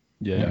nation.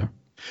 Yeah.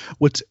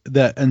 What's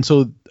that? And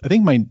so I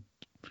think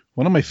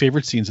one of my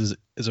favorite scenes is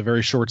a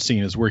very short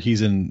scene, is where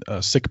he's in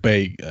sick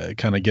bay,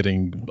 kind of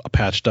getting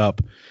patched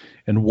up,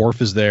 and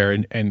Worf is there,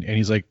 and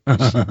he's like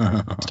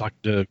talking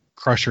to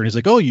Crusher, and he's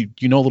like, oh, you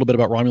know a little bit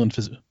about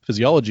Romulan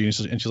physiology, and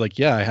she's like,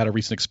 yeah, I had a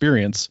recent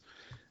experience,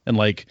 and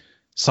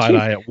side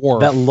eye at Worf.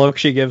 That look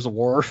she gives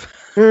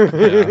Worf. You're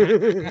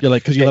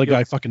like, because you let a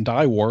guy fucking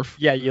die, Worf.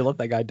 Yeah, you let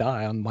that guy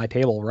die on my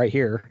table right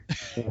here,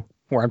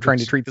 where I'm trying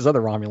to treat this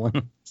other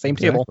Romulan. Same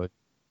table.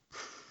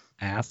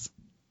 Ass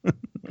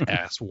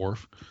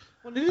Worf.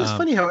 Well, it is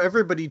funny how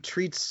everybody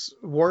treats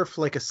Worf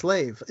like a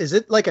slave. Is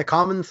it a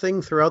common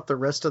thing throughout the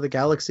rest of the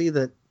galaxy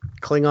that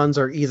Klingons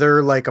are either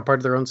a part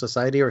of their own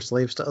society or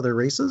slaves to other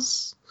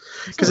races?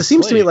 Because it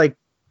seems to me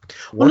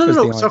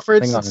no. So for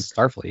instance,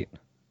 on Starfleet.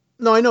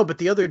 No, I know, but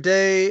the other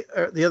day,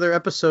 the other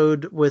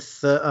episode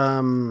with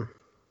the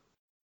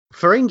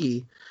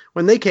Ferengi,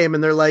 when they came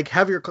and they're like,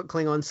 have your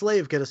Klingon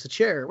slave get us a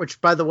chair.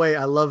 Which, by the way,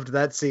 I loved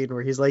that scene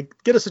where he's like,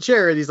 get us a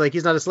chair, and he's like,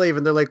 he's not a slave,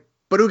 and they're like,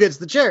 but who gets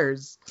the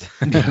chairs?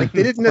 They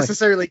didn't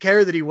necessarily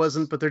care that he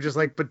wasn't, but they're just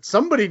like, but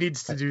somebody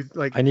needs to do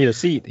I need a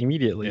seat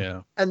immediately.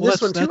 Yeah. And this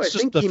one too, I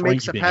think he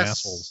makes a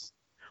pass.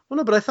 Well,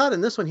 no, but I thought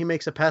in this one he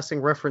makes a passing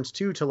reference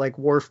to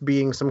Worf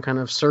being some kind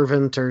of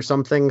servant or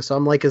something. So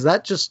I'm like, is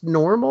that just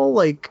normal?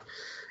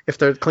 If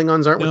the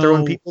Klingons aren't with their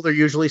own people, they're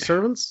usually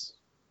servants.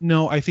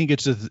 No, I think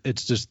it's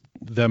just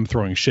them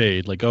throwing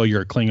shade. Oh,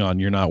 you're a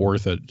Klingon, you're not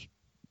worth it,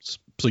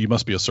 so you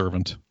must be a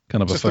servant,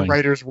 kind of just a thing. The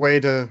writer's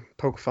way to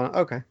poke fun.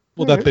 Okay.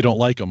 Well, that they don't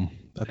like him.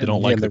 That they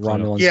don't like the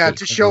Romulans. Yeah,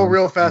 to show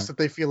real fast that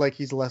they feel like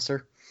he's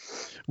lesser.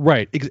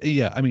 Right.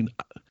 Yeah. I mean,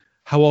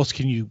 how else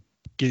can you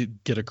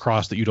get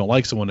across that you don't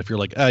like someone if you're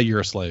like, you're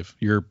a slave,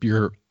 you're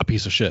a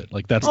piece of shit?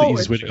 That's the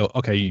easiest way to go.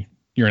 Okay,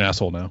 you're an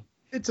asshole now.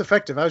 It's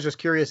effective. I was just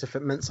curious if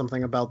it meant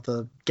something about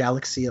the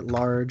galaxy at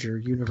large or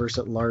universe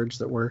at large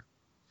that we're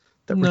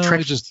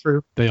trenched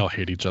through. They all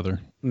hate each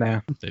other.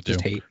 Nah, they do.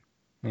 Just hate.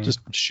 Yeah. Just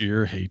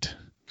sheer hate.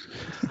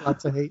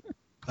 Lots of hate.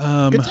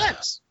 Good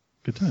times.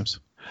 Good times.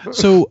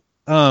 So,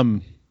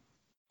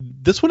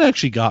 this one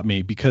actually got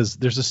me, because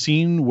there's a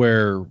scene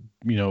where,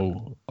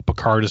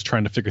 Picard is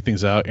trying to figure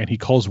things out, and he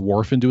calls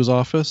Worf into his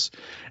office,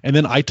 and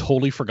then I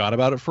totally forgot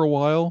about it for a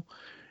while,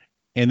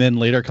 and then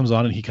later it comes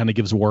on and he kind of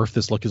gives Worf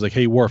this look. He's like,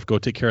 hey, Worf, go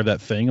take care of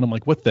that thing. And I'm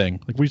like, what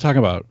thing? What are you talking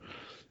about?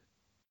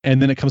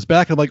 And then it comes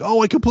back, and I'm like,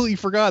 oh, I completely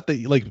forgot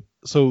that.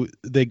 So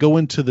they go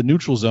into the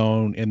neutral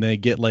zone, and they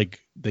get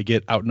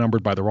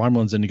outnumbered by the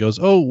Romulans, and he goes,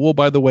 oh, well,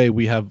 by the way,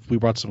 we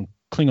brought some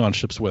Klingon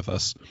ships with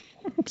us.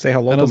 Say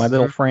hello to my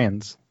little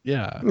friends.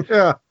 Yeah.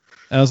 Yeah.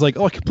 And I was like,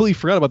 oh, I completely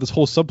forgot about this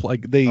whole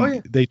subplot.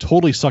 They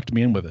totally sucked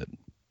me in with it.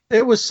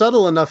 It was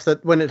subtle enough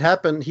that when it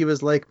happened, he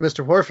was like,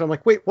 Mr. Worf, and I'm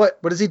like, wait, what?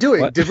 What is he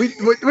doing? What? Did we?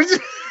 What is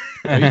it?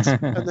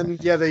 And then,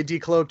 they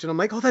decloaked, and I'm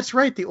like, oh, that's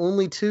right. The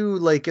only two,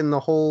 in the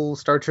whole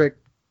Star Trek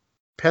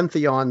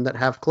pantheon that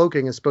have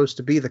cloaking is supposed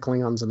to be the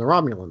Klingons and the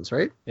Romulans,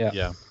 right?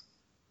 Yeah.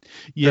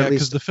 Yeah,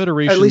 because the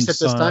Federation at least at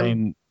this sign...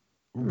 time.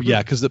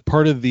 Yeah, because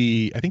part of I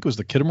think it was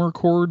the Khitomer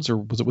Accords, or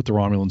was it with the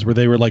Romulans, where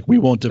they were like, we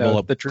won't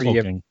develop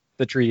cloaking.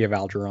 The Treaty of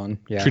Algeron.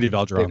 Yeah. Treaty of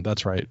Algeron,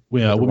 that's right.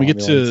 When we get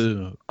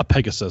to a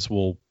Pegasus,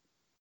 we'll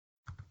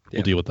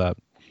deal with that.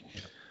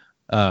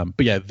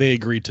 But yeah, they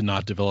agreed to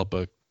not develop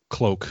a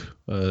cloak.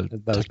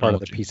 That was part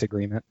of the peace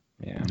agreement.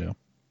 Yeah.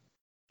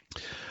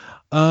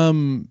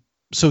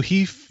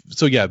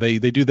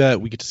 they do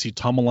that. We get to see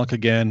Tom Malunk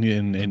again,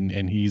 and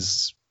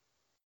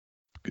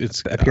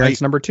it's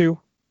appearance number 2.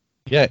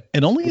 Yeah,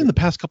 and only in the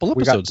past couple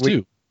episodes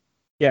too.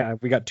 Yeah,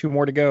 we got 2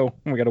 more to go.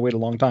 We got to wait a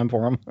long time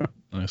for him.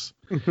 Nice.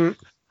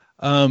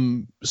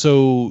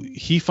 So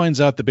he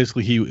finds out that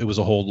basically it was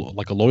a whole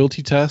like a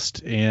loyalty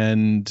test,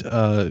 and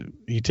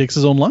he takes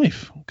his own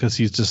life because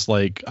he's just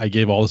like, I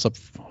gave all this up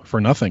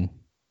for nothing.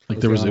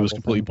 Like it was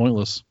completely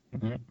pointless.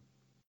 Mm-hmm.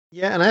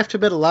 Yeah, and I have to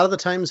admit, a lot of the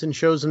times in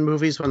shows and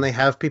movies when they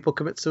have people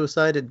commit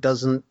suicide, it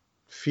doesn't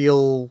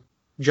feel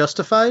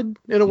justified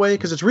in a way,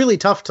 because it's really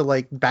tough to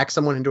like back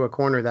someone into a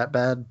corner that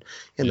bad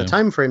in the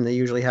time frame they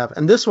usually have.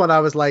 And this one, I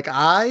was like,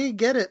 I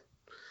get it.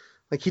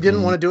 Like, he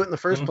didn't want to do it in the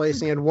first place,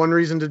 and he had one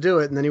reason to do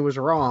it, and then he was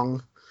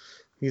wrong.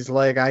 He's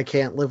like, I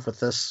can't live with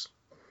this.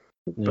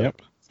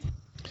 Yep.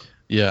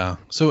 Yeah.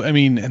 So I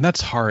mean, and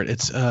that's hard.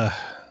 It's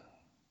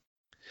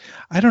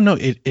I don't know.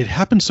 It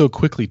happened so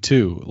quickly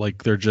too.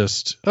 Like they're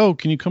just, oh,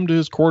 can you come to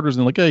his quarters?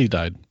 And they're like, yeah, he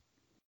died.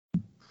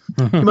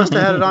 He must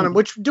have had it on him,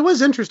 which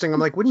was interesting. I'm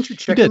like, wouldn't you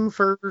check him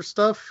for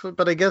stuff?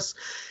 But I guess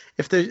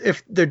if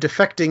they're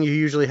defecting, you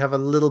usually have a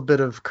little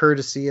bit of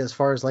courtesy as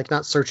far as like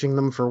not searching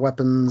them for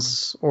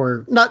weapons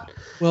or not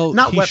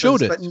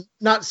weapons, but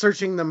not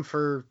searching them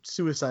for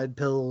suicide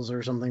pills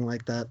or something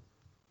like that.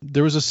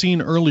 There was a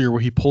scene earlier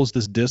where he pulls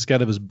this disc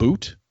out of his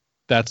boot.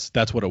 That's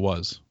what it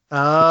was.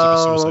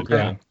 Oh, okay.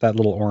 Yeah, that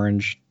little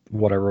orange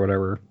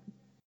whatever.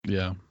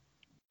 Yeah.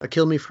 A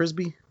kill me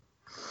frisbee.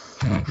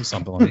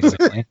 Something like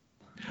that.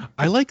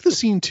 I like the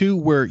scene too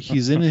where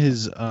he's in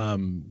his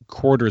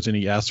quarters and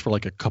he asks for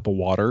like a cup of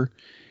water,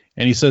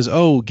 and he says,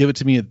 "Oh, give it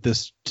to me at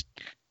this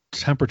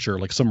temperature,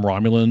 like some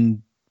Romulan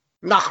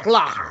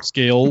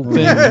scale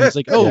thing." And he's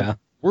like, "Oh, yeah.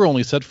 We're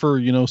only set for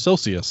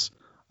Celsius."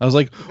 I was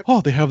like, "Oh,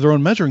 they have their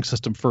own measuring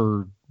system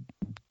for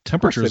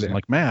temperatures and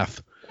like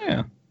math."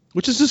 Yeah.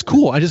 Which is just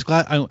cool. I just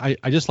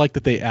like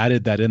that they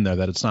added that in there,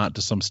 that it's not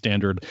just some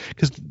standard,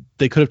 because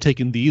they could have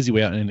taken the easy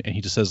way out and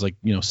he just says like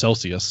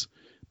Celsius,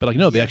 but like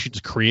no, they actually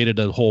just created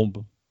a whole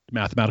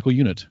mathematical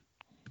unit.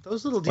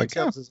 Those little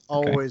details is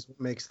always what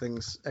makes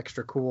things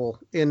extra cool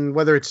in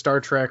whether it's Star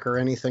Trek or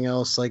anything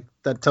else. Like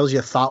that tells you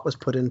thought was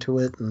put into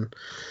it, and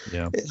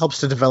it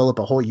helps to develop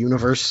a whole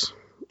universe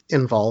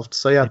involved.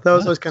 So yeah, that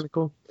was always kind of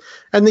cool.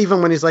 And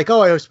even when he's like,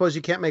 "Oh, I suppose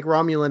you can't make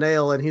Romulan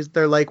ale," and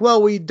they're like,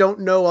 "Well, we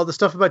don't know all the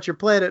stuff about your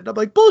planet." And I'm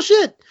like,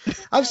 "Bullshit!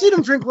 I've seen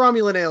him drink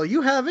Romulan ale.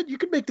 You have it. You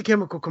could make the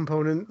chemical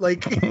component."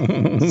 Like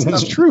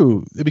that's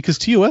true, because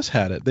TOS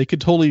had it. They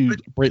could totally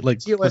break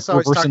like TOS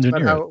always talked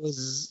about how it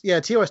was. Yeah,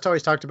 TOS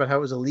always talked about how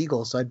it was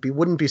illegal. So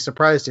wouldn't be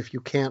surprised if you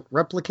can't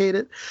replicate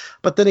it.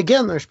 But then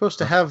again, they're supposed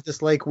to have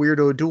this like weirdo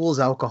O'Doul's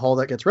alcohol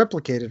that gets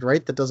replicated,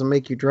 right? That doesn't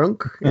make you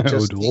drunk. It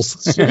just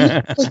O'Doul's.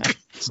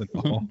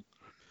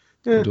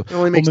 It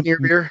only makes near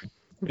beer.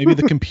 Maybe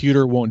the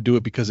computer won't do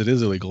it because it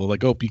is illegal.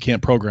 Like, oh, you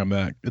can't program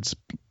that. It's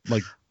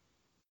like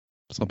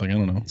something, I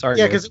don't know. Sorry.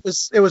 Yeah,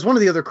 because it was one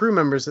of the other crew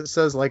members that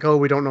says like, "Oh,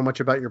 we don't know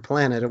much about your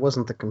planet." It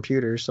wasn't the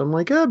computer. So I'm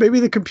like,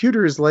 maybe the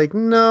computer is like,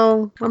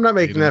 "No, I'm not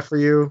making that for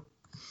you."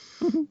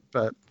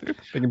 But the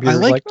computer's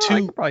like,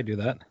 I could probably do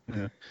that.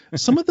 Yeah.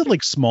 Some of the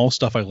like small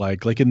stuff I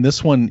like in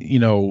this one,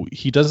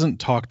 he doesn't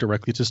talk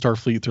directly to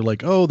Starfleet. They're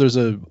like, "Oh, there's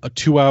a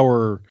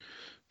 2-hour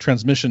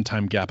transmission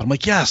time gap." I'm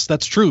like, yes,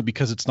 that's true,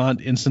 because it's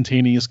not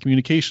instantaneous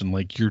communication.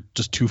 Like you're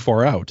just too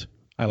far out.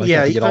 I like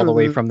to get all the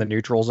way from the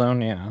neutral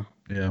zone. Yeah.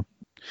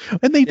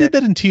 And they did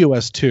that in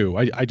TOS too.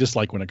 I just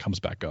like when it comes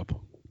back up.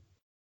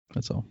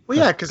 That's all. Well,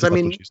 yeah, because I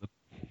mean,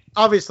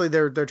 obviously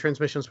their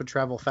transmissions would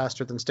travel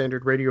faster than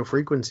standard radio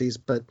frequencies,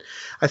 but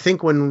I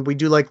think when we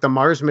do like the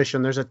Mars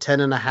mission, there's a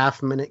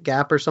 10.5-minute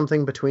gap or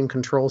something between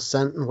control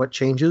sent and what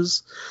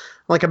changes.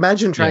 Like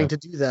imagine trying to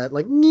do that.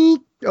 Like,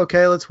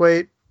 okay, let's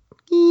wait.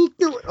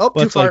 Oh,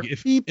 too far.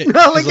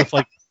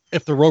 Like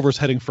if the rover's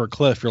heading for a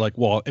cliff, you're like,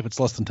 well, if it's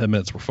less than 10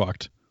 minutes, we're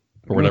fucked,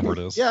 or whatever it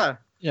is. Yeah.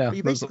 But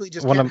you basically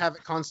just can't have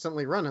it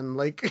constantly running.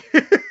 Like,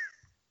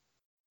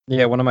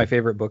 yeah, one of my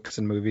favorite books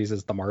and movies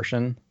is The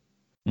Martian,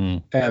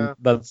 and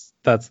that's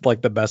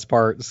like the best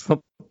part.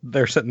 So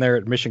they're sitting there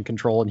at Mission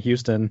Control in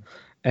Houston,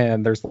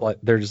 and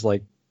they're just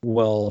like,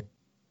 well,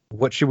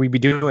 what should we be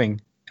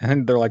doing?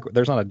 And they're like,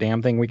 there's not a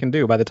damn thing we can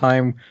do. By the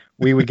time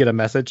we would get a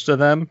message to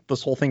them,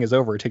 this whole thing is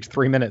over. It takes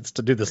 3 minutes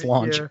to do this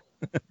launch. Yeah.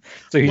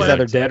 So he's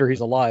either dead or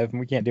he's alive, and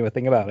we can't do a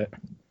thing about it.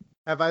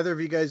 Have either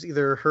of you guys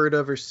either heard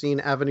of or seen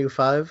Avenue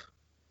 5?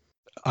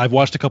 I've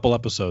watched a couple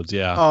episodes,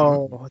 yeah.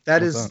 Oh,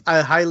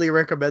 I highly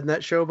recommend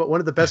that show. But one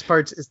of the best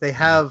parts is they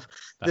have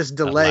this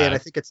delay, and I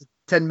think it's a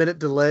 10-minute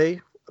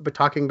delay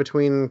talking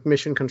between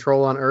Mission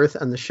Control on Earth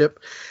and the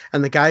ship,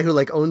 and the guy who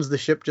like owns the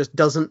ship just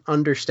doesn't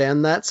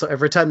understand that, so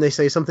every time they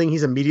say something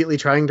he's immediately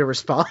trying to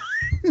respond.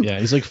 Yeah,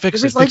 he's like,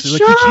 fix it, fix it.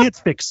 Like, you can't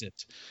fix it.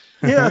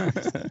 Yeah,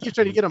 he's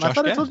trying to get him. I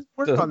thought I told you to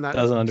work on that.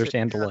 Doesn't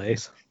understand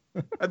delays.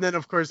 And then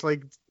of course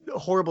like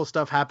horrible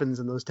stuff happens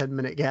in those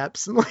 10-minute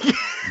gaps, and like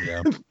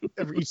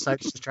each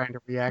side's just trying to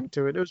react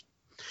to it.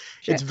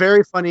 It's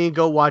very funny.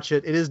 Go watch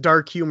it. It is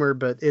dark humor,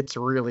 but it's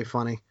really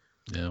funny.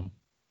 Yeah.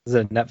 Is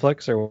it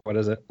Netflix or what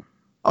is it?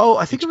 Oh,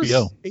 I think it was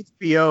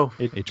HBO.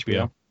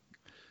 HBO.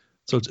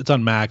 So it's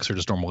on Max or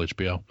just normal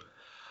HBO.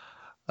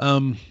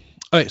 All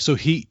right, so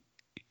he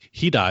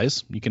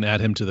dies. You can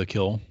add him to the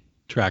kill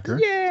tracker.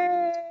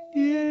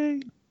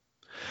 Yay!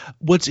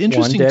 What's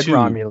interesting One dead too,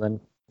 Romulan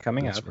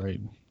coming that's up.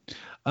 right.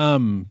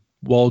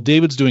 While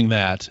David's doing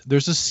that,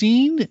 there's a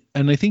scene,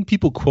 and I think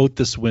people quote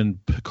this when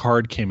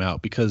Picard came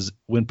out, because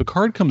when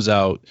Picard comes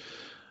out,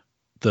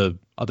 the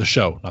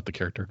show, not the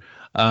character,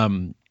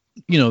 the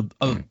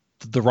Romulans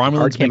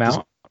Picard came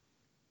out.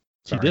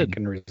 He did.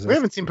 We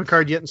haven't seen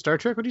Picard yet in Star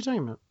Trek. What are you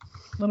talking about?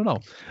 Not at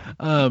all.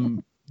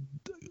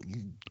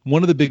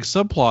 One of the big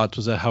subplots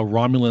was that how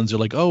Romulans are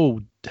like,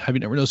 oh, have you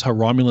never noticed how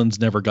Romulans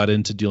never got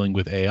into dealing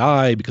with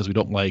AI because we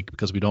don't like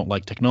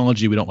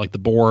technology, we don't like the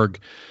Borg,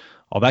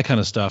 all that kind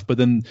of stuff. But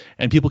then,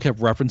 and people kept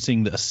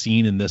referencing a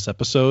scene in this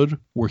episode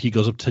where he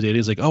goes up to Data,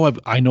 he's like, oh,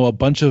 I know a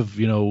bunch of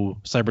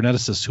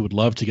cyberneticists who would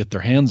love to get their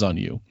hands on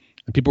you.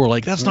 And people were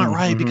like, that's not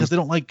right because they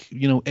don't like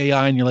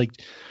AI. And you're like,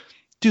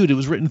 dude, it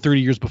was written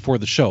 30 years before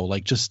the show.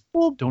 Like, just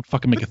don't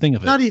fucking make a thing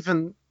of it.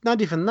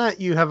 Not even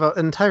that. You have an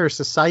entire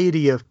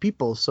society of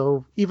people.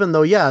 So even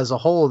though, as a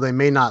whole, they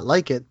may not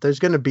like it, there's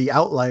going to be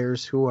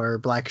outliers who are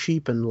black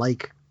sheep and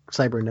like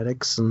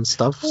cybernetics and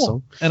stuff. Well,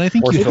 so, and I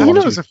think he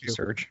knows a few.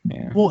 Research.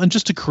 Yeah. Well, and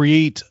just to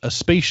create a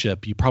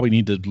spaceship, you probably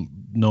need to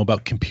know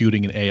about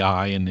computing and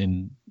AI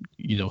and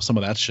some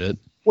of that shit.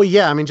 Well,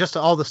 yeah, I mean, just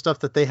all the stuff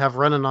that they have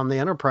running on the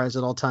Enterprise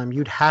at all time,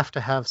 you'd have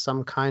to have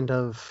some kind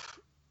of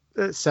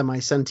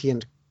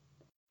semi-sentient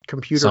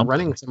computer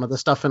running some of the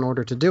stuff in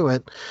order to do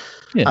it.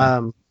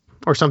 Yeah.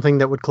 Or something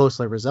that would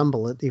closely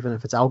resemble it, even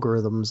if it's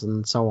algorithms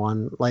and so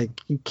on. Like,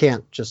 you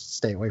can't just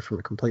stay away from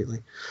it completely.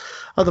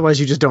 Otherwise,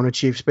 you just don't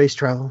achieve space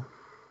travel.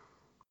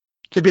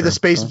 It'd be the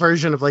space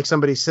version of like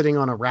somebody sitting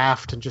on a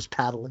raft and just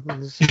paddling.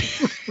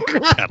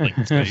 Paddling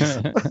in space.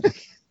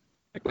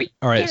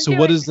 All right, so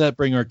what does that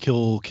bring our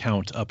kill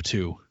count up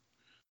to?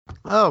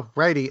 Oh,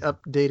 righty,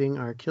 updating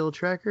our kill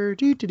tracker.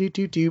 That's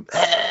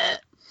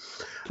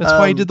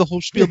why I did the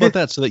whole spiel about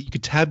that, so that you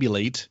could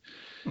tabulate.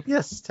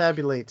 Yes,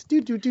 tabulate.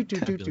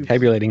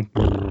 Tabulating.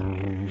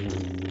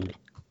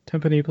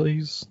 Timpani,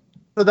 please.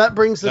 So that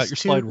brings us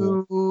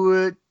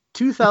to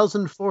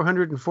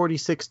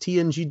 2,446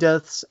 TNG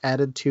deaths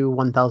added to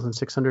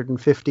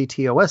 1,650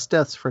 TOS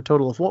deaths for a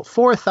total of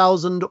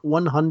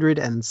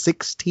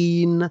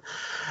 4,116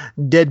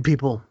 dead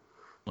people.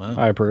 Wow.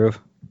 I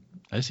approve.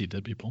 I see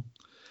dead people.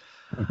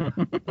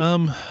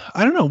 I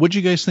don't know. What do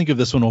you guys think of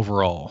this one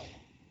overall?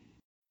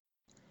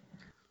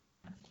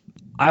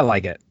 I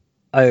like it.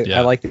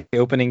 I like the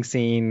opening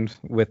scene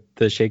with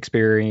the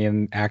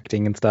Shakespearean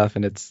acting and stuff,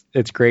 and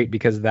it's great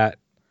because that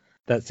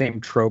same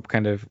trope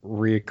kind of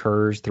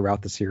reoccurs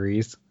throughout the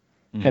series,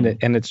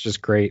 and it's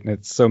just great, and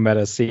it's so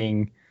meta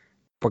seeing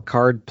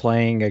Picard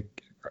playing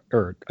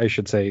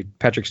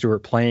Patrick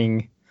Stewart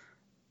playing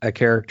a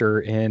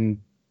character in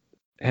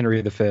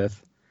Henry V.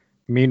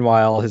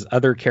 Meanwhile, his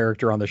other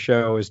character on the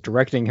show is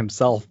directing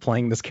himself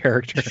playing this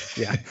character.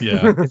 Yeah.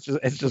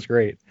 It's just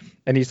great.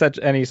 And he's such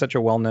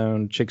a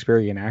well-known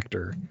Shakespearean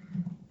actor.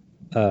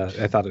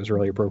 I thought it was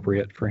really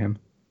appropriate for him.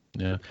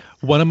 Yeah.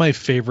 One of my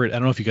favorite, I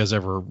don't know if you guys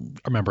ever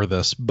remember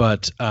this,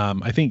 but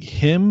I think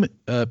him,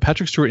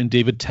 Patrick Stewart and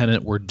David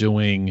Tennant were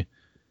doing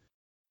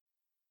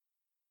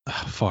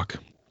Not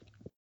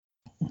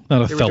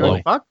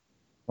Othello. Oh,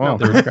 no,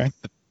 okay.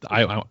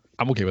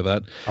 I'm okay with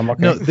that. I'm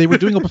okay. No, they were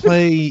doing a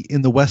play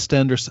in the West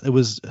End, or it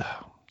was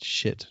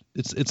shit.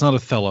 It's not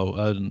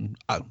Othello.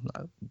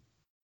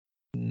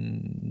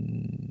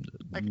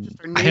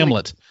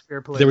 Hamlet.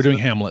 They were doing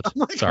Hamlet.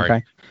 Sorry.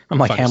 Okay. I'm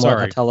like Hamlet,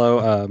 sorry.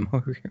 Othello.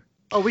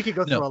 We could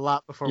go through a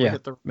lot before we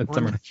hit the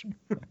Midsummer.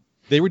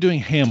 They were doing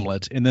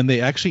Hamlet, and then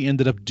they actually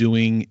ended up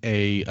doing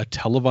a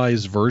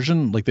televised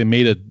version. Like they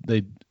made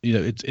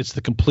it's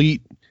the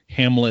complete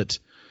Hamlet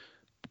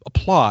a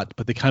plot,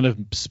 but they kind of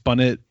spun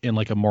it in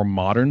like a more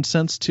modern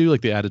sense too. Like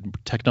they added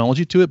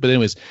technology to it. But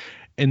anyways,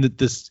 and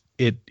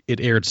it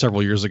aired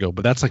several years ago.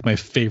 But that's like my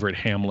favorite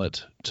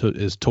Hamlet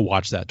to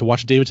watch that. To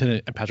watch David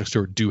Tennant and Patrick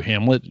Stewart do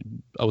Hamlet,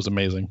 that was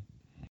amazing.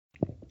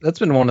 That's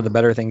been one of the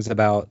better things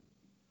about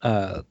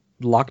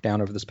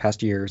lockdown over this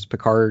past year is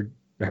Patrick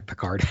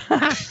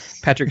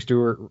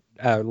Stewart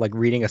like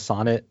reading a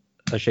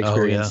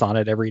Shakespearean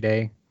sonnet every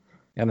day.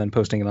 And then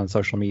posting it on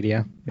social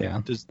media.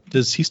 Yeah.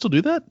 Does he still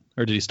do that,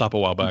 or did he stop a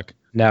while back?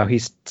 No,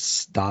 he's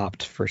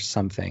stopped for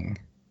something.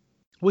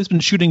 Well, he's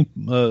been shooting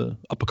a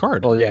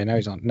Picard. Well, yeah.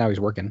 Now he's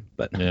working,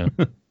 but yeah.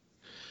 But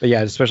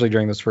yeah, especially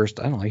during this first.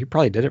 I don't know. He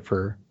probably did it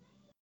for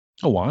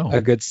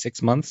a good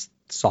 6 months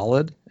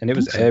solid, and it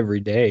was every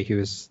day he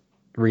was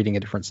reading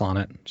a different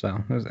sonnet.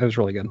 So it was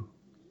really good.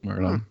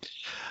 Right on.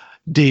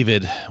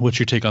 David, what's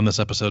your take on this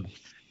episode?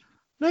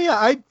 No,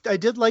 yeah, I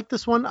did like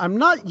this one. I'm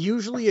not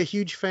usually a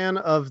huge fan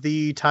of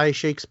the tie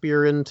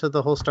Shakespeare into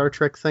the whole Star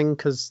Trek thing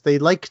because they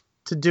like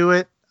to do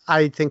it.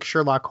 I think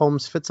Sherlock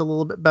Holmes fits a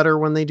little bit better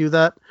when they do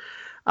that.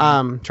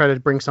 Try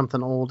to bring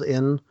something old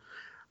in.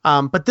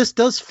 But this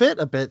does fit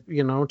a bit,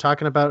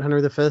 talking about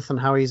Henry V and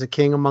how he's a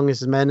king among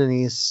his men and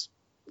he's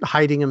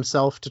hiding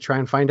himself to try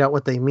and find out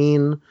what they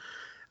mean.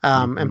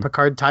 And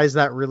Picard ties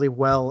that really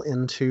well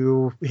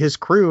into his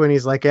crew, and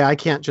he's like, yeah, I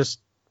can't just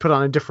put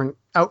on a different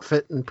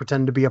outfit and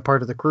pretend to be a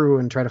part of the crew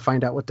and try to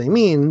find out what they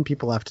mean.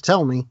 People have to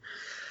tell me.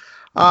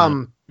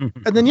 And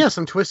then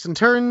some twists and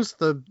turns.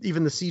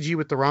 Even the CG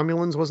with the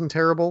Romulans wasn't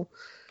terrible.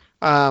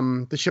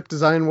 The ship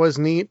design was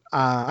neat.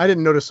 I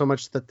didn't notice so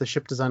much that the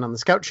ship design on the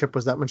scout ship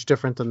was that much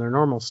different than their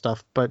normal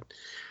stuff, but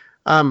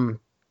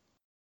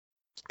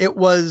it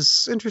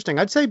was interesting.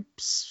 I'd say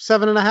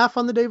 7.5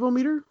 on the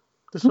Davo-meter.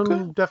 This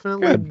one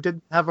definitely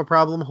did have a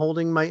problem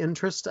holding my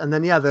interest. And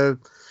then,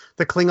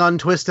 the Klingon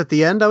twist at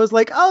the end, I was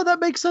like, oh, that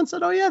makes sense.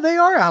 And they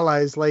are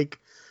allies. Like,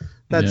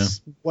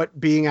 that's what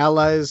being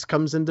allies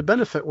comes into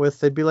benefit with.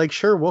 They'd be like,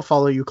 sure, we'll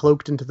follow you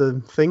cloaked into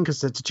the thing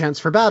because it's a chance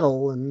for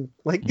battle. And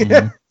like,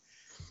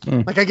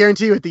 like I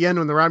guarantee you at the end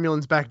when the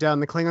Romulans back down,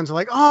 the Klingons are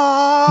like,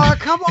 oh,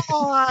 come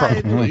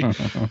on.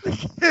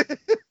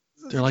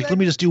 They're like, let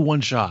me just do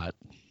one shot.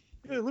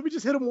 Yeah, let me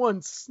just hit him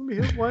once. Let me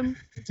hit one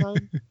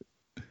time.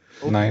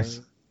 Okay. Nice.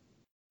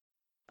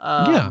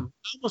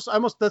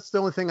 Almost. That's the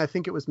only thing I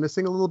think it was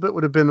missing a little bit. It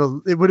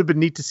would have been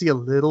neat to see a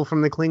little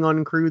from the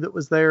Klingon crew that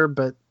was there,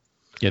 but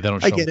they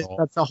don't. I get it.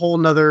 That's a whole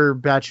nother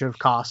batch of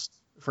cost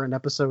for an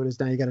episode. Is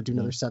now you got to do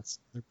another sets,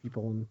 other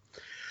people, and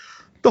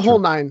the whole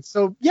nine.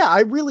 So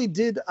I really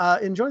did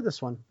enjoy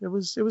this one. It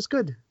was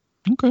good.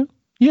 Okay.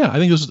 Yeah, I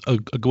think it was a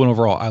good one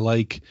overall. I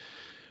like.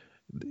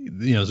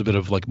 There's a bit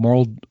of like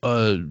moral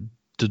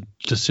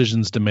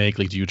decisions to make.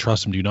 Like, do you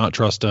trust them? Do you not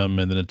trust them?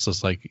 And then it's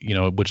just like,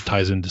 which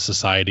ties into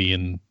society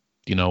and,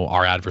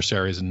 our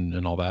adversaries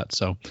and all that.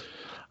 So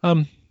I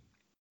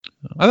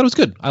thought it was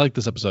good. I like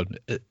this episode.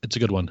 It's a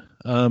good one.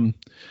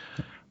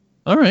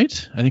 All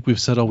right. I think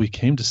we've said all we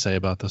came to say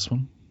about this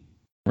one.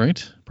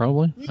 Right?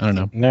 Probably. I don't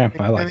know. Yeah,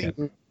 I like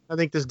it. I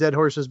think this dead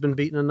horse has been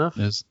beaten enough.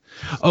 Yes.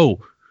 Oh,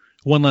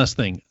 one last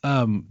thing.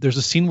 There's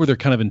a scene where they're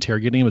kind of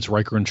interrogating him. It's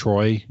Riker and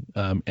Troy.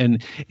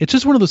 And it's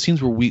just one of those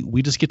scenes where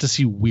we just get to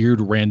see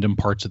weird random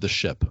parts of the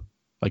ship.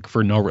 Like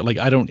for no, like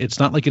it's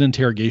not like an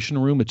interrogation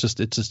room. It's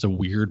just a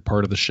weird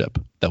part of the ship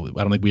that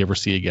I don't think we ever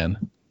see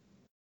again.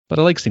 But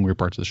I like seeing weird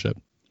parts of the ship.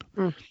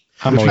 I'm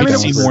we can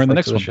see more in the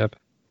next one. Ship.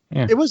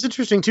 Yeah. It was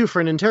interesting too for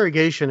an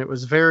interrogation. It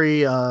was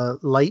very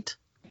light.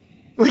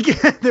 Like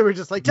they were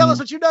just like, tell us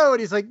what you know, and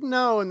he's like,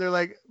 no, and they're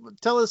like,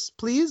 tell us,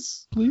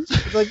 please.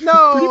 He's like,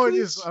 no, and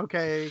he's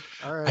okay,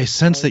 all right. I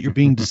sense that you're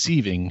being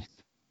deceiving.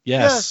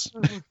 Yes.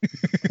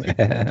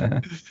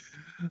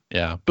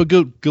 Yeah, but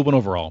good one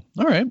overall.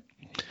 All right.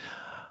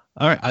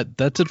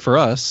 That's it for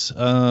us.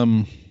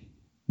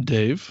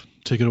 Dave,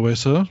 take it away,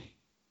 sir.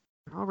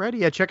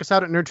 Alrighty, check us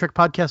out at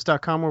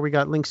nerdtrekpodcast.com where we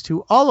got links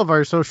to all of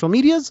our social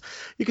medias.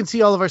 You can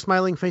see all of our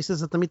smiling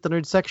faces at the Meet the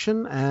Nerd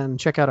section and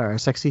check out our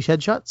sexy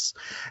headshots.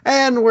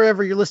 And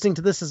wherever you're listening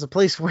to this is a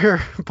place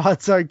where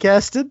pods are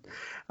casted.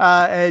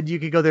 And you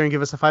could go there and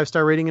give us a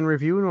 5-star rating and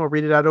review, and we'll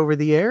read it out over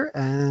the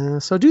air.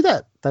 So do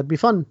that. That'd be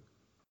fun.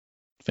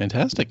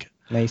 Fantastic.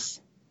 Nice.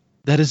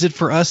 That is it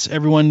for us,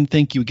 everyone.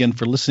 Thank you again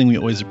for listening. We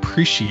always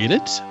appreciate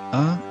it.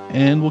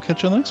 And we'll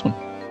catch you on the next one.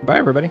 Bye,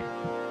 everybody.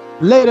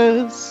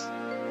 Laters.